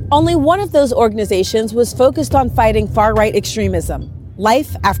 Only one of those organizations was focused on fighting far-right extremism,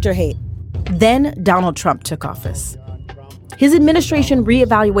 Life After Hate. Then Donald Trump took office. His administration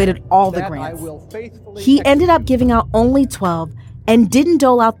reevaluated all the grants. He ended up giving out only 12 and didn't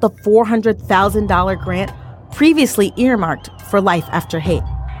dole out the $400,000 grant previously earmarked for Life After Hate.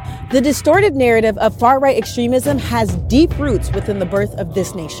 The distorted narrative of far-right extremism has deep roots within the birth of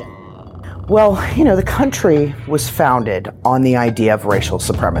this nation. Well, the country was founded on the idea of racial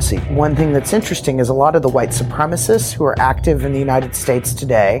supremacy. One thing that's interesting is a lot of the white supremacists who are active in the United States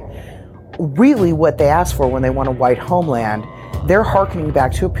today, really what they ask for when they want a white homeland, they're hearkening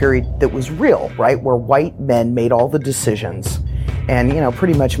back to a period that was real, right? Where white men made all the decisions and,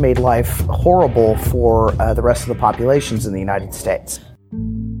 pretty much made life horrible for the rest of the populations in the United States.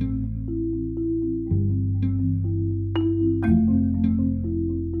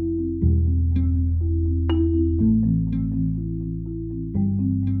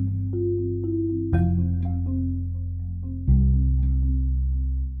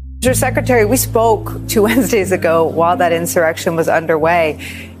 Mr. Secretary, we spoke 2 Wednesdays ago while that insurrection was underway,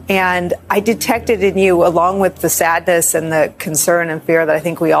 and I detected in you, along with the sadness and the concern and fear that I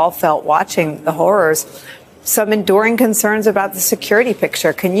think we all felt watching the horrors, some enduring concerns about the security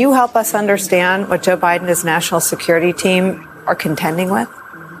picture. Can you help us understand what Joe Biden and his national security team are contending with?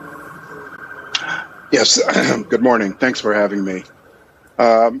 Yes. Good morning. Thanks for having me.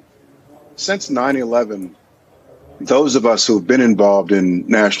 Since 9/11, those of us who've been involved in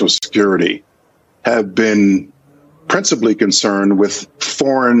national security have been principally concerned with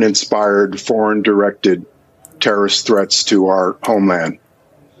foreign-inspired, foreign-directed terrorist threats to our homeland.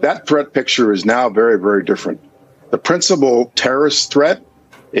 That threat picture is now very, very different. The principal terrorist threat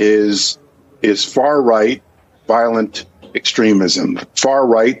is far-right, violent extremism,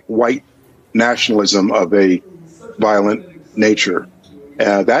 far-right, white nationalism of a violent nature.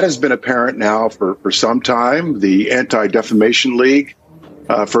 That has been apparent now for some time. The Anti-Defamation League,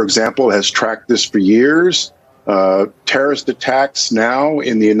 for example, has tracked this for years. Terrorist attacks now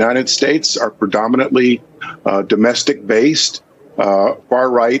in the United States are predominantly domestic-based,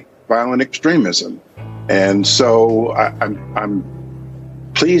 far-right violent extremism. And so I'm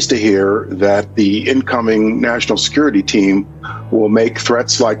pleased to hear that the incoming national security team will make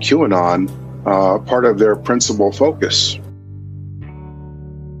threats like QAnon part of their principal focus.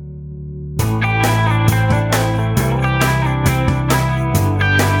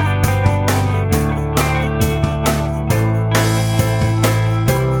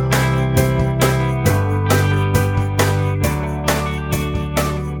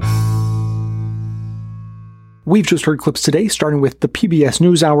 We've just heard clips today, starting with the PBS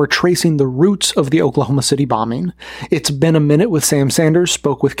NewsHour tracing the roots of the Oklahoma City bombing. It's Been a Minute with Sam Sanders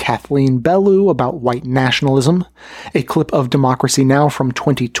spoke with Kathleen Belew about white nationalism. A clip of Democracy Now! From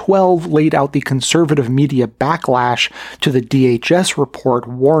 2012 laid out the conservative media backlash to the DHS report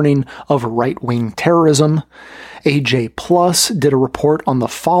warning of right-wing terrorism. AJ Plus did a report on the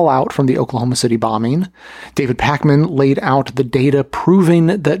fallout from the Oklahoma City bombing. David Pakman laid out the data proving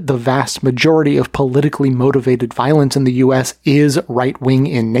that the vast majority of politically motivated violence in the U.S. is right-wing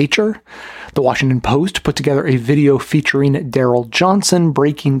in nature. The Washington Post put together a video featuring Daryl Johnson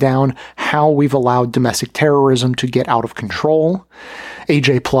breaking down how we've allowed domestic terrorism to get out of control.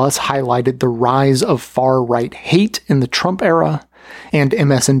 AJ Plus highlighted the rise of far-right hate in the Trump era. And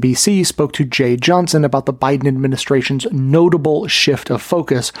MSNBC spoke to Jay Johnson about the Biden administration's notable shift of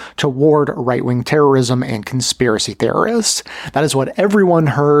focus toward right-wing terrorism and conspiracy theorists. That is what everyone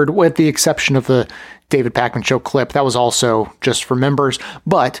heard, with the exception of the David Pakman Show clip. That was also just for members.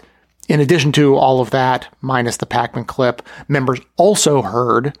 But in addition to all of that, minus the Pakman clip, members also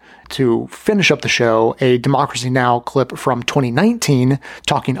heard, to finish up the show, a Democracy Now! Clip from 2019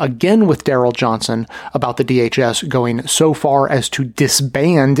 talking again with Daryl Johnson about the DHS going so far as to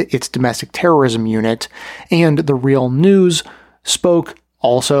disband its domestic terrorism unit. And The Real News spoke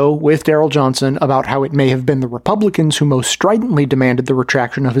also with Daryl Johnson about how it may have been the Republicans who most stridently demanded the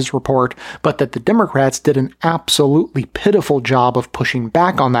retraction of his report, but that the Democrats did an absolutely pitiful job of pushing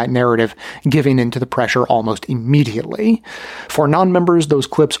back on that narrative, giving in to the pressure almost immediately. For non-members, those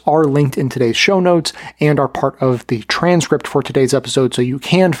clips are linked in today's show notes and are part of the transcript for today's episode, so you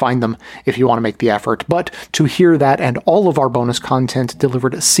can find them if you want to make the effort. But to hear that and all of our bonus content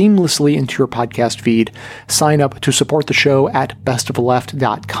delivered seamlessly into your podcast feed, sign up to support the show at bestoftheleft.com/support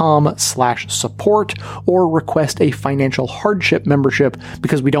or request a financial hardship membership,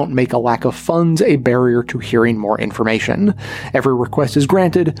 because we don't make a lack of funds a barrier to hearing more information. Every request is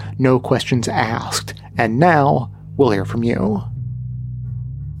granted, no questions asked. And now, we'll hear from you.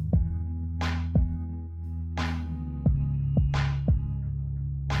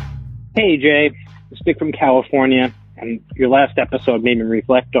 Hey, Jay. Stick from California, and your last episode made me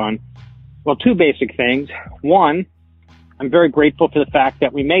reflect on, well, two basic things. One, I'm very grateful for the fact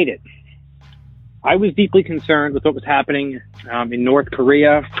that we made it. I was deeply concerned with what was happening in North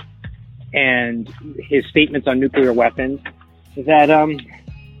Korea and his statements on nuclear weapons, that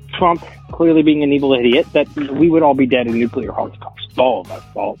Trump, clearly being an evil idiot, that we would all be dead in nuclear holocaust, all of us,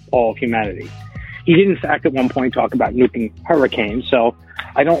 all of humanity. He did, in fact, at one point talk about nuking hurricanes, so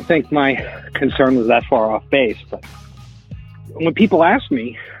I don't think my concern was that far off base. But when people ask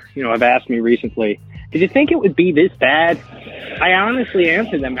me, have asked me recently, did you think it would be this bad? I honestly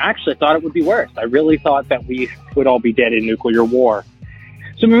answered them, I actually thought it would be worse. I really thought that we would all be dead in nuclear war.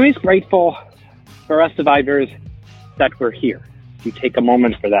 So I'm always grateful for us survivors that we're here. We take a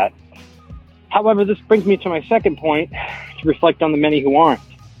moment for that. However, this brings me to my second point, to reflect on the many who aren't.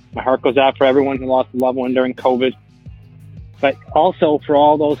 My heart goes out for everyone who lost a loved one during COVID, but also for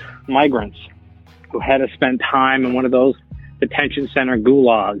all those migrants who had to spend time in one of those detention center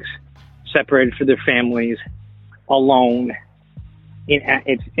gulags, separated from their families, alone,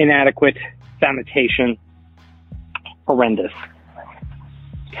 it's inadequate sanitation, horrendous.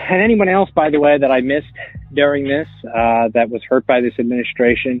 And anyone else, by the way, that I missed during this, that was hurt by this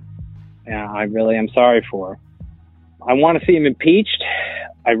administration, I really am sorry for. I want to see him impeached.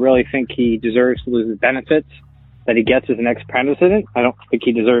 I really think he deserves to lose the benefits that he gets as an ex-president. I don't think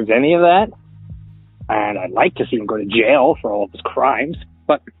he deserves any of that. And I'd like to see him go to jail for all of his crimes.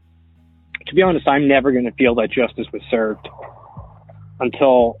 But to be honest, I'm never going to feel that justice was served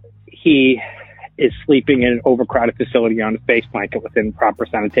until he is sleeping in an overcrowded facility on a space blanket within proper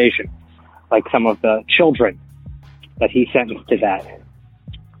sanitation, like some of the children that he sentenced to that,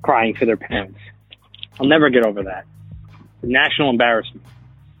 crying for their parents. I'll never get over that. It's a national embarrassment.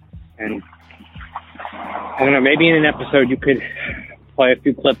 And I don't know, maybe in an episode you could play a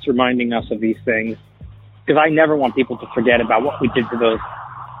few clips reminding us of these things, because I never want people to forget about what we did to those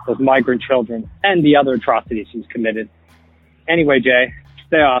migrant children and the other atrocities he's committed. Anyway, Jay,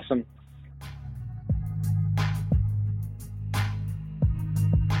 stay awesome.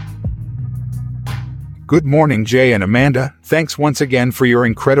 Good morning, Jay and Amanda. Thanks once again for your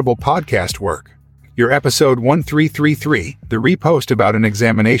incredible podcast work. Your episode 1333, the repost about an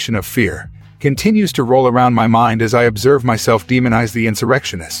examination of fear, continues to roll around my mind as I observe myself demonize the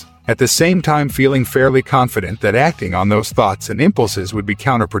insurrectionists, at the same time feeling fairly confident that acting on those thoughts and impulses would be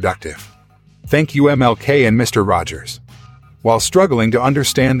counterproductive. Thank you, MLK and Mr. Rogers. While struggling to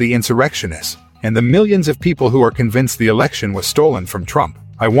understand the insurrectionists and the millions of people who are convinced the election was stolen from Trump,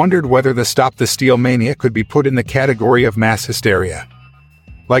 I wondered whether the Stop the Steal mania could be put in the category of mass hysteria,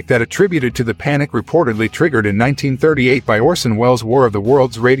 like that attributed to the panic reportedly triggered in 1938 by Orson Welles' War of the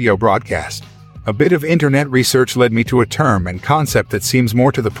Worlds radio broadcast. A bit of internet research led me to a term and concept that seems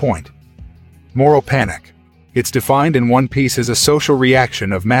more to the point. Moral panic. It's defined in one piece as a social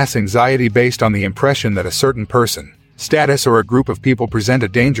reaction of mass anxiety based on the impression that a certain person, status, or a group of people present a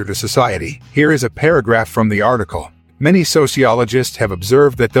danger to society. Here is a paragraph from the article. Many sociologists have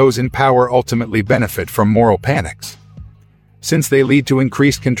observed that those in power ultimately benefit from moral panics, since they lead to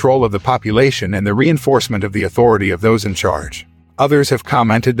increased control of the population and the reinforcement of the authority of those in charge. Others have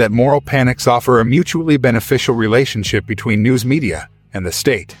commented that moral panics offer a mutually beneficial relationship between news media and the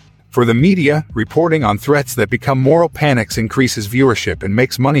state. For the media, reporting on threats that become moral panics increases viewership and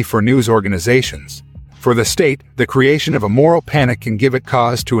makes money for news organizations. For the state, the creation of a moral panic can give it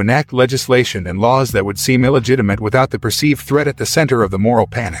cause to enact legislation and laws that would seem illegitimate without the perceived threat at the center of the moral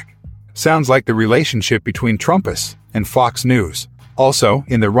panic. Sounds like the relationship between Trumpists and Fox News. Also,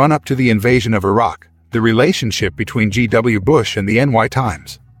 in the run-up to the invasion of Iraq, the relationship between G.W. Bush and the NY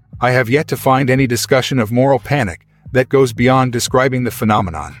Times. I have yet to find any discussion of moral panic that goes beyond describing the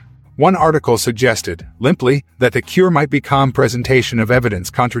phenomenon. One article suggested, limply, that the cure might be calm presentation of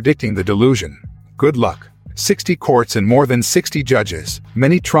evidence contradicting the delusion. Good luck. 60 courts and more than 60 judges,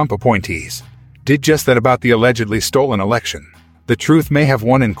 many Trump appointees, did just that about the allegedly stolen election. The truth may have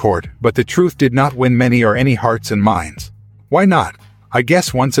won in court, but the truth did not win many or any hearts and minds. Why not? I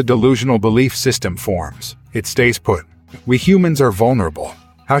guess once a delusional belief system forms, it stays put. We humans are vulnerable.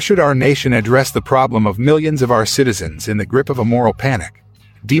 How should our nation address the problem of millions of our citizens in the grip of a moral panic?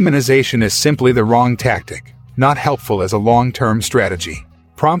 Demonization is simply the wrong tactic, not helpful as a long-term strategy.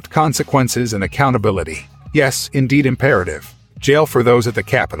 Prompt consequences and accountability. Yes, indeed imperative. Jail for those at the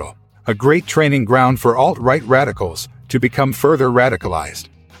Capitol. A great training ground for alt-right radicals to become further radicalized.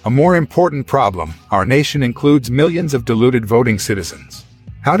 A more important problem, our nation includes millions of deluded voting citizens.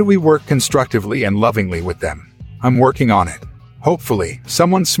 How do we work constructively and lovingly with them? I'm working on it. Hopefully,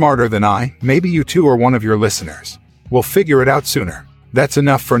 someone smarter than I, maybe you too or one of your listeners, will figure it out sooner. That's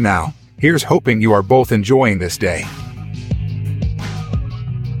enough for now. Here's hoping you are both enjoying this day.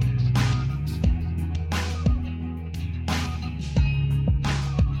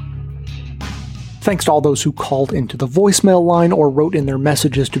 Thanks to all those who called into the voicemail line or wrote in their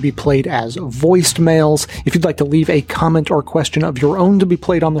messages to be played as voiced mails. If you'd like to leave a comment or question of your own to be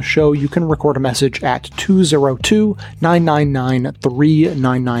played on the show, you can record a message at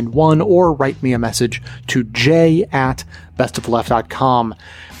 202-999-3991 or write me a message to j@bestofleft.com.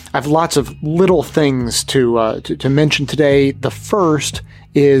 I have lots of little things to mention today. The first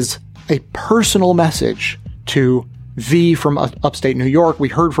is a personal message to V from upstate New York. We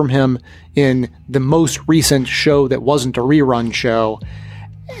heard from him in the most recent show that wasn't a rerun show,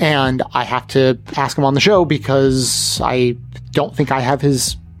 and I have to ask him on the show because I don't think I have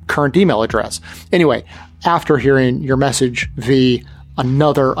his current email address. Anyway, after hearing your message, V,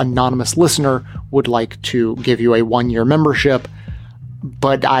 another anonymous listener would like to give you a 1-year membership,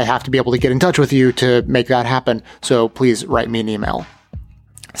 but I have to be able to get in touch with you to make that happen, so please write me an email.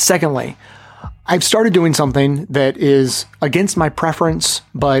 Secondly, I've started doing something that is against my preference,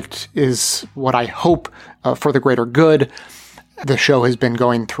 but is what I hope for the greater good. The show has been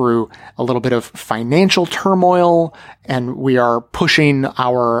going through a little bit of financial turmoil, and we are pushing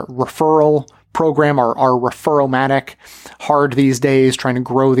our referral program, our Referromatic, hard these days, trying to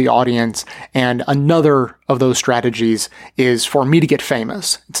grow the audience. And another of those strategies is for me to get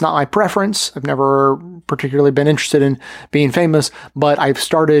famous. It's not my preference. I've never particularly been interested in being famous, but I've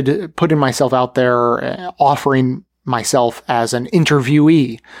started putting myself out there, offering myself as an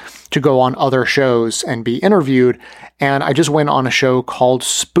interviewee to go on other shows and be interviewed. And I just went on a show called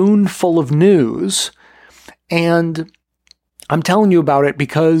Spoonful of News. And I'm telling you about it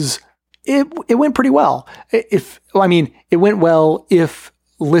because it went pretty well. It went well if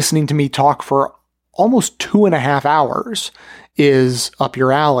listening to me talk for almost 2.5 hours is up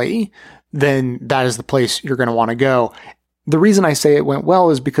your alley, then that is the place you're going to want to go. The reason I say it went well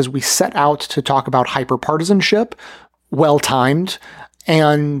is because we set out to talk about hyperpartisanship, well-timed,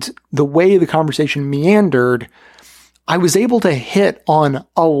 and the way the conversation meandered, I was able to hit on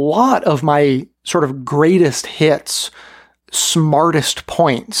a lot of my sort of greatest hits, smartest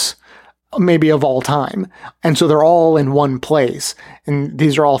points, maybe of all time. And so they're all in one place. And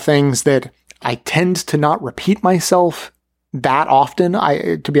these are all things that I tend to not repeat myself that often.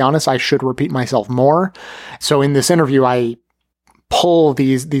 To be honest, I should repeat myself more. So in this interview, I pull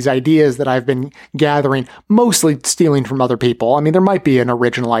these ideas that I've been gathering, mostly stealing from other people. I mean, there might be an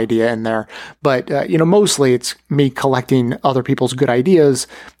original idea in there, but mostly it's me collecting other people's good ideas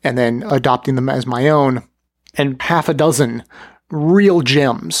and then adopting them as my own. And half a dozen real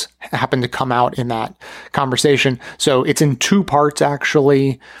gems happen to come out in that conversation. So it's in 2 parts,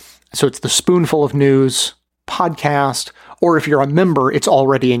 actually. So it's the Spoonful of News podcast, or if you're a member, it's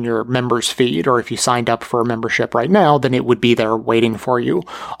already in your members feed, or if you signed up for a membership right now, then it would be there waiting for you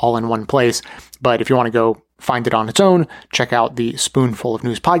all in one place. But if you want to go find it on its own, check out the Spoonful of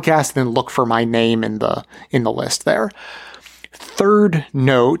News podcast, then look for my name in the list there. Third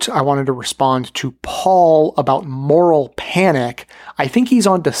note, I wanted to respond to Paul about moral panic. I think he's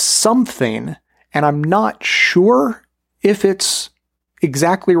onto something, and I'm not sure if it's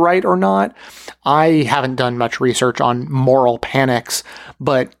exactly right or not. I haven't done much research on moral panics,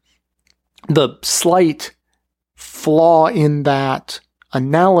 but the slight flaw in that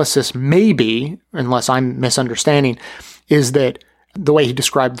analysis, maybe, unless I'm misunderstanding, is that the way he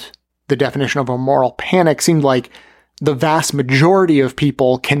described the definition of a moral panic seemed like the vast majority of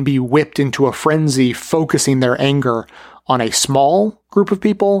people can be whipped into a frenzy, focusing their anger on a small group of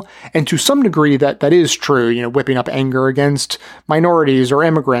people. And to some degree, that is true, whipping up anger against minorities or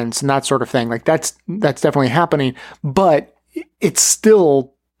immigrants and that sort of thing. Like that's definitely happening, but it's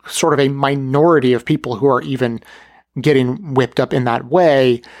still sort of a minority of people who are even getting whipped up in that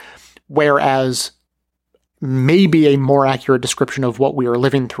way. Whereas maybe a more accurate description of what we are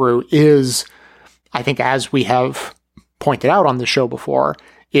living through is, I think, as we have pointed out on the show before,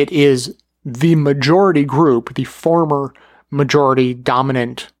 it is the majority group, the former majority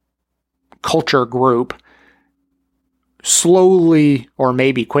dominant culture group, slowly or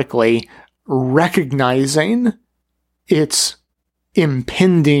maybe quickly recognizing its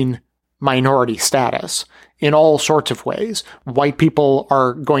impending minority status in all sorts of ways. White people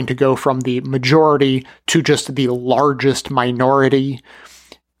are going to go from the majority to just the largest minority,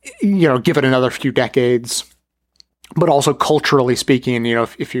 give it another few decades. But also culturally speaking,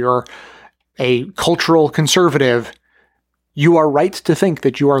 if you're a cultural conservative, you are right to think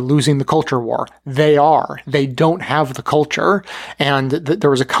that you are losing the culture war. They are. They don't have the culture. And there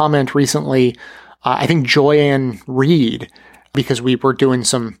was a comment recently, I think Joyanne Reed, because we were doing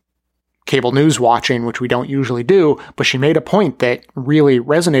some cable news watching, which we don't usually do, but she made a point that really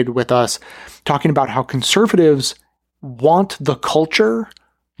resonated with us, talking about how conservatives want the culture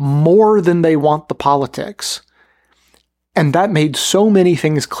more than they want the politics. And that made so many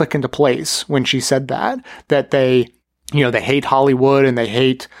things click into place when she said that they hate Hollywood and they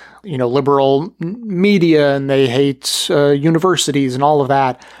hate, liberal media and they hate universities and all of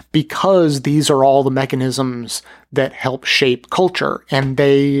that, because these are all the mechanisms that help shape culture, and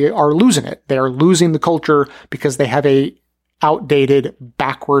they are losing it. They are losing the culture because they have a outdated,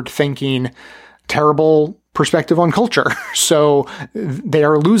 backward thinking, terrible perspective on culture. So they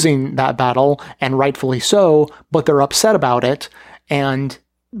are losing that battle, and rightfully so, but they're upset about it. And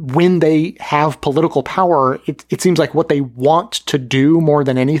when they have political power, it seems like what they want to do more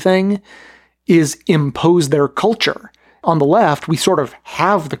than anything is impose their culture. On the left, we sort of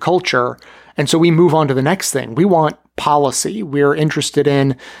have the culture, and so we move on to the next thing. We want policy. We're interested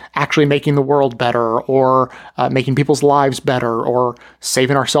in actually making the world better, or making people's lives better, or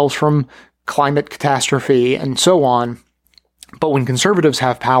saving ourselves from climate catastrophe, and so on. But when conservatives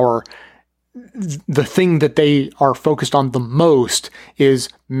have power, the thing that they are focused on the most is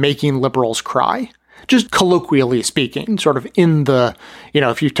making liberals cry. Just colloquially speaking, sort of in the,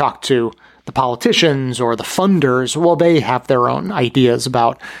 if you talk to the politicians or the funders, well, they have their own ideas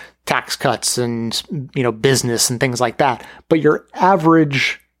about tax cuts and, business and things like that. But your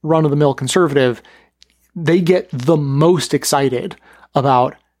average run-of-the-mill conservative, they get the most excited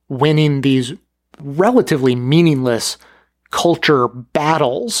about winning these relatively meaningless culture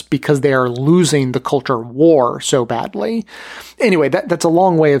battles because they are losing the culture war so badly. Anyway, that's a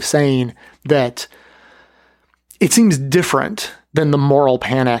long way of saying that it seems different than the moral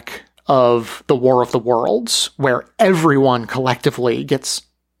panic of the War of the Worlds, where everyone collectively gets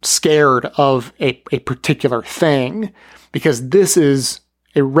scared of a particular thing, because this is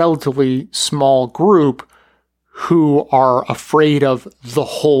a relatively small group who are afraid of the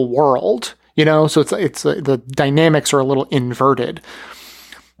whole world, so it's the dynamics are a little inverted.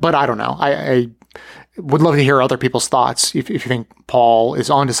 But I don't know. I would love to hear other people's thoughts. If you think Paul is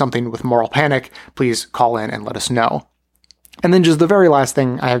onto something with Moral Panic, please call in and let us know. And then just the very last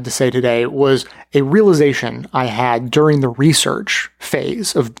thing I have to say today was a realization I had during the research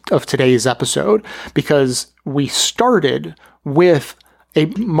phase of today's episode, because we started with a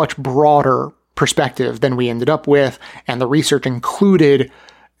much broader perspective than we ended up with, and the research included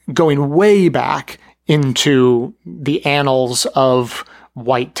going way back into the annals of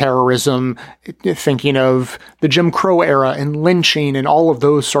white terrorism, thinking of the Jim Crow era and lynching and all of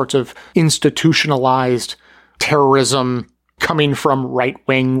those sorts of institutionalized terrorism coming from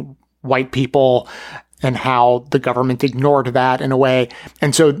right-wing white people, and how the government ignored that in a way.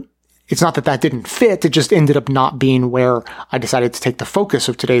 And so it's not that that didn't fit, it just ended up not being where I decided to take the focus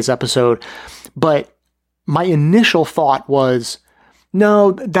of today's episode. But my initial thought was,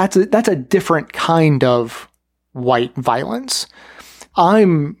 no, that's a different kind of white violence.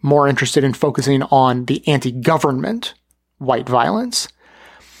 I'm more interested in focusing on the anti-government white violence.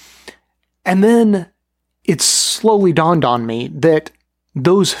 And then it slowly dawned on me that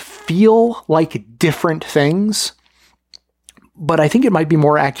those feel like different things, but I think it might be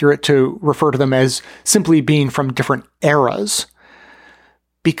more accurate to refer to them as simply being from different eras.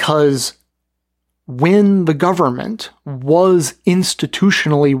 Because when the government was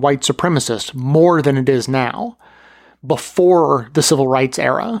institutionally white supremacist more than it is now, before the civil rights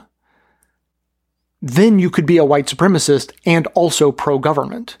era, then you could be a white supremacist and also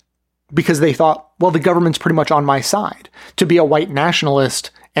pro-government. Because they thought, well, the government's pretty much on my side. To be a white nationalist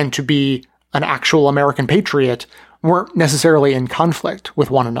and to be an actual American patriot weren't necessarily in conflict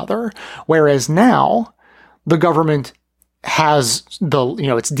with one another. Whereas now, the government has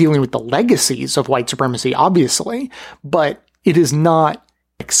it's dealing with the legacies of white supremacy, obviously, but it is not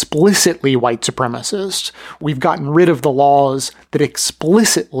explicitly white supremacist. We've gotten rid of the laws that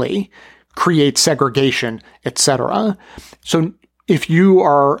explicitly create segregation, etc. So if you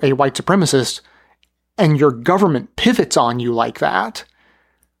are a white supremacist and your government pivots on you like that,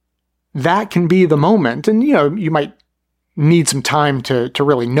 that can be the moment. And, you might need some time to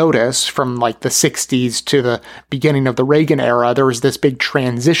really notice. From like the 60s to the beginning of the Reagan era, there was this big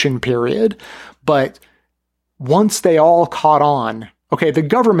transition period. But once they all caught on, okay, the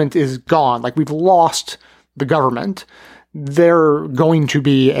government is gone, like we've lost the government, they're going to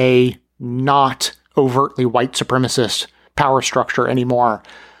be a not overtly white supremacist power structure anymore.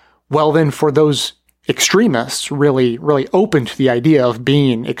 Well, then for those extremists really, really open to the idea of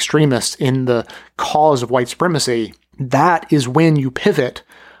being extremists in the cause of white supremacy, that is when you pivot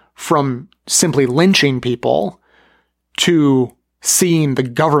from simply lynching people to seeing the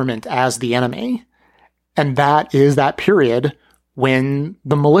government as the enemy. And that is that period when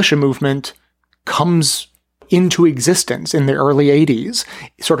the militia movement comes into existence in the early 80s,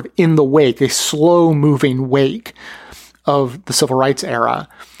 sort of in the wake, a slow-moving wake of the civil rights era.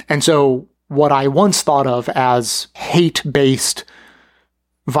 And so what I once thought of as hate-based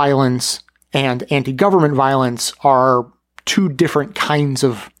violence and anti-government violence are two different kinds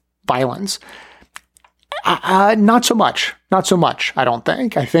of violence. Not so much, I don't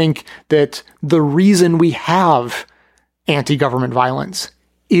think. I think that the reason we have anti-government violence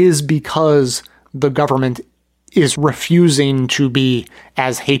is because the government is refusing to be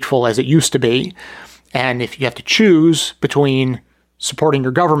as hateful as it used to be. And if you have to choose between supporting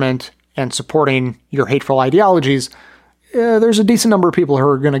your government and supporting your hateful ideologies, there's a decent number of people who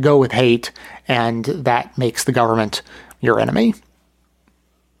are going to go with hate, and that makes the government your enemy.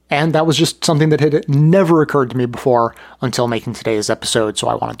 And that was just something that had never occurred to me before until making today's episode, so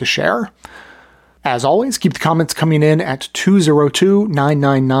I wanted to share. As always, keep the comments coming in at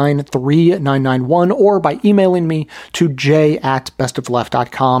 202-999-3991 or by emailing me to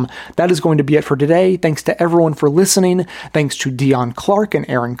j@bestofleft.com. That is going to be it for today. Thanks to everyone for listening. Thanks to Dion Clark and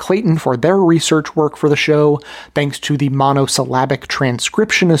Aaron Clayton for their research work for the show. Thanks to the monosyllabic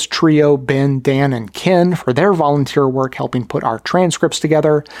transcriptionist trio, Ben, Dan, and Ken, for their volunteer work helping put our transcripts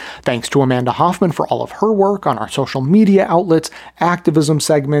together. Thanks to Amanda Hoffman for all of her work on our social media outlets, activism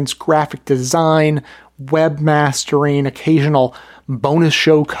segments, graphic design, webmastering, occasional bonus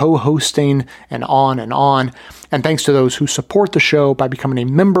show co-hosting, and on and on. And thanks to those who support the show by becoming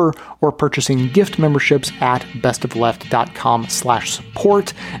a member or purchasing gift memberships at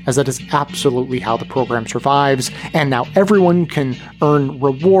bestofleft.com/support, as that is absolutely how the program survives. And now everyone can earn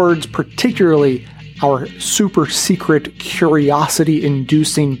rewards, particularly our super secret,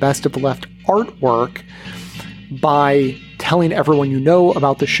 curiosity-inducing Best of the Left artwork by telling everyone you know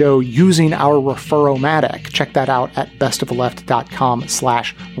about the show using our Refer-O-Matic. Check that out at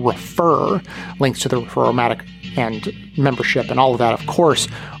bestoftheleft.com/refer. Links to the Refer-O-Matic and membership and all of that, of course,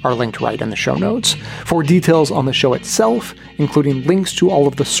 are linked right in the show notes. For details on the show itself, including links to all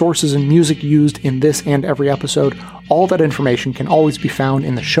of the sources and music used in this and every episode, all that information can always be found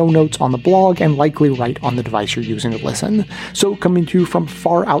in the show notes on the blog and likely right on the device you're using to listen. So, coming to you from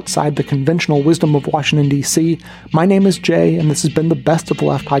far outside the conventional wisdom of Washington, D.C., my name is Jay, and this has been the Best of the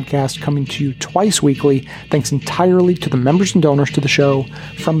Left podcast, coming to you twice weekly, thanks entirely to the members and donors to the show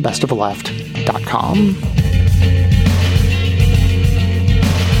from bestoftheleft.com.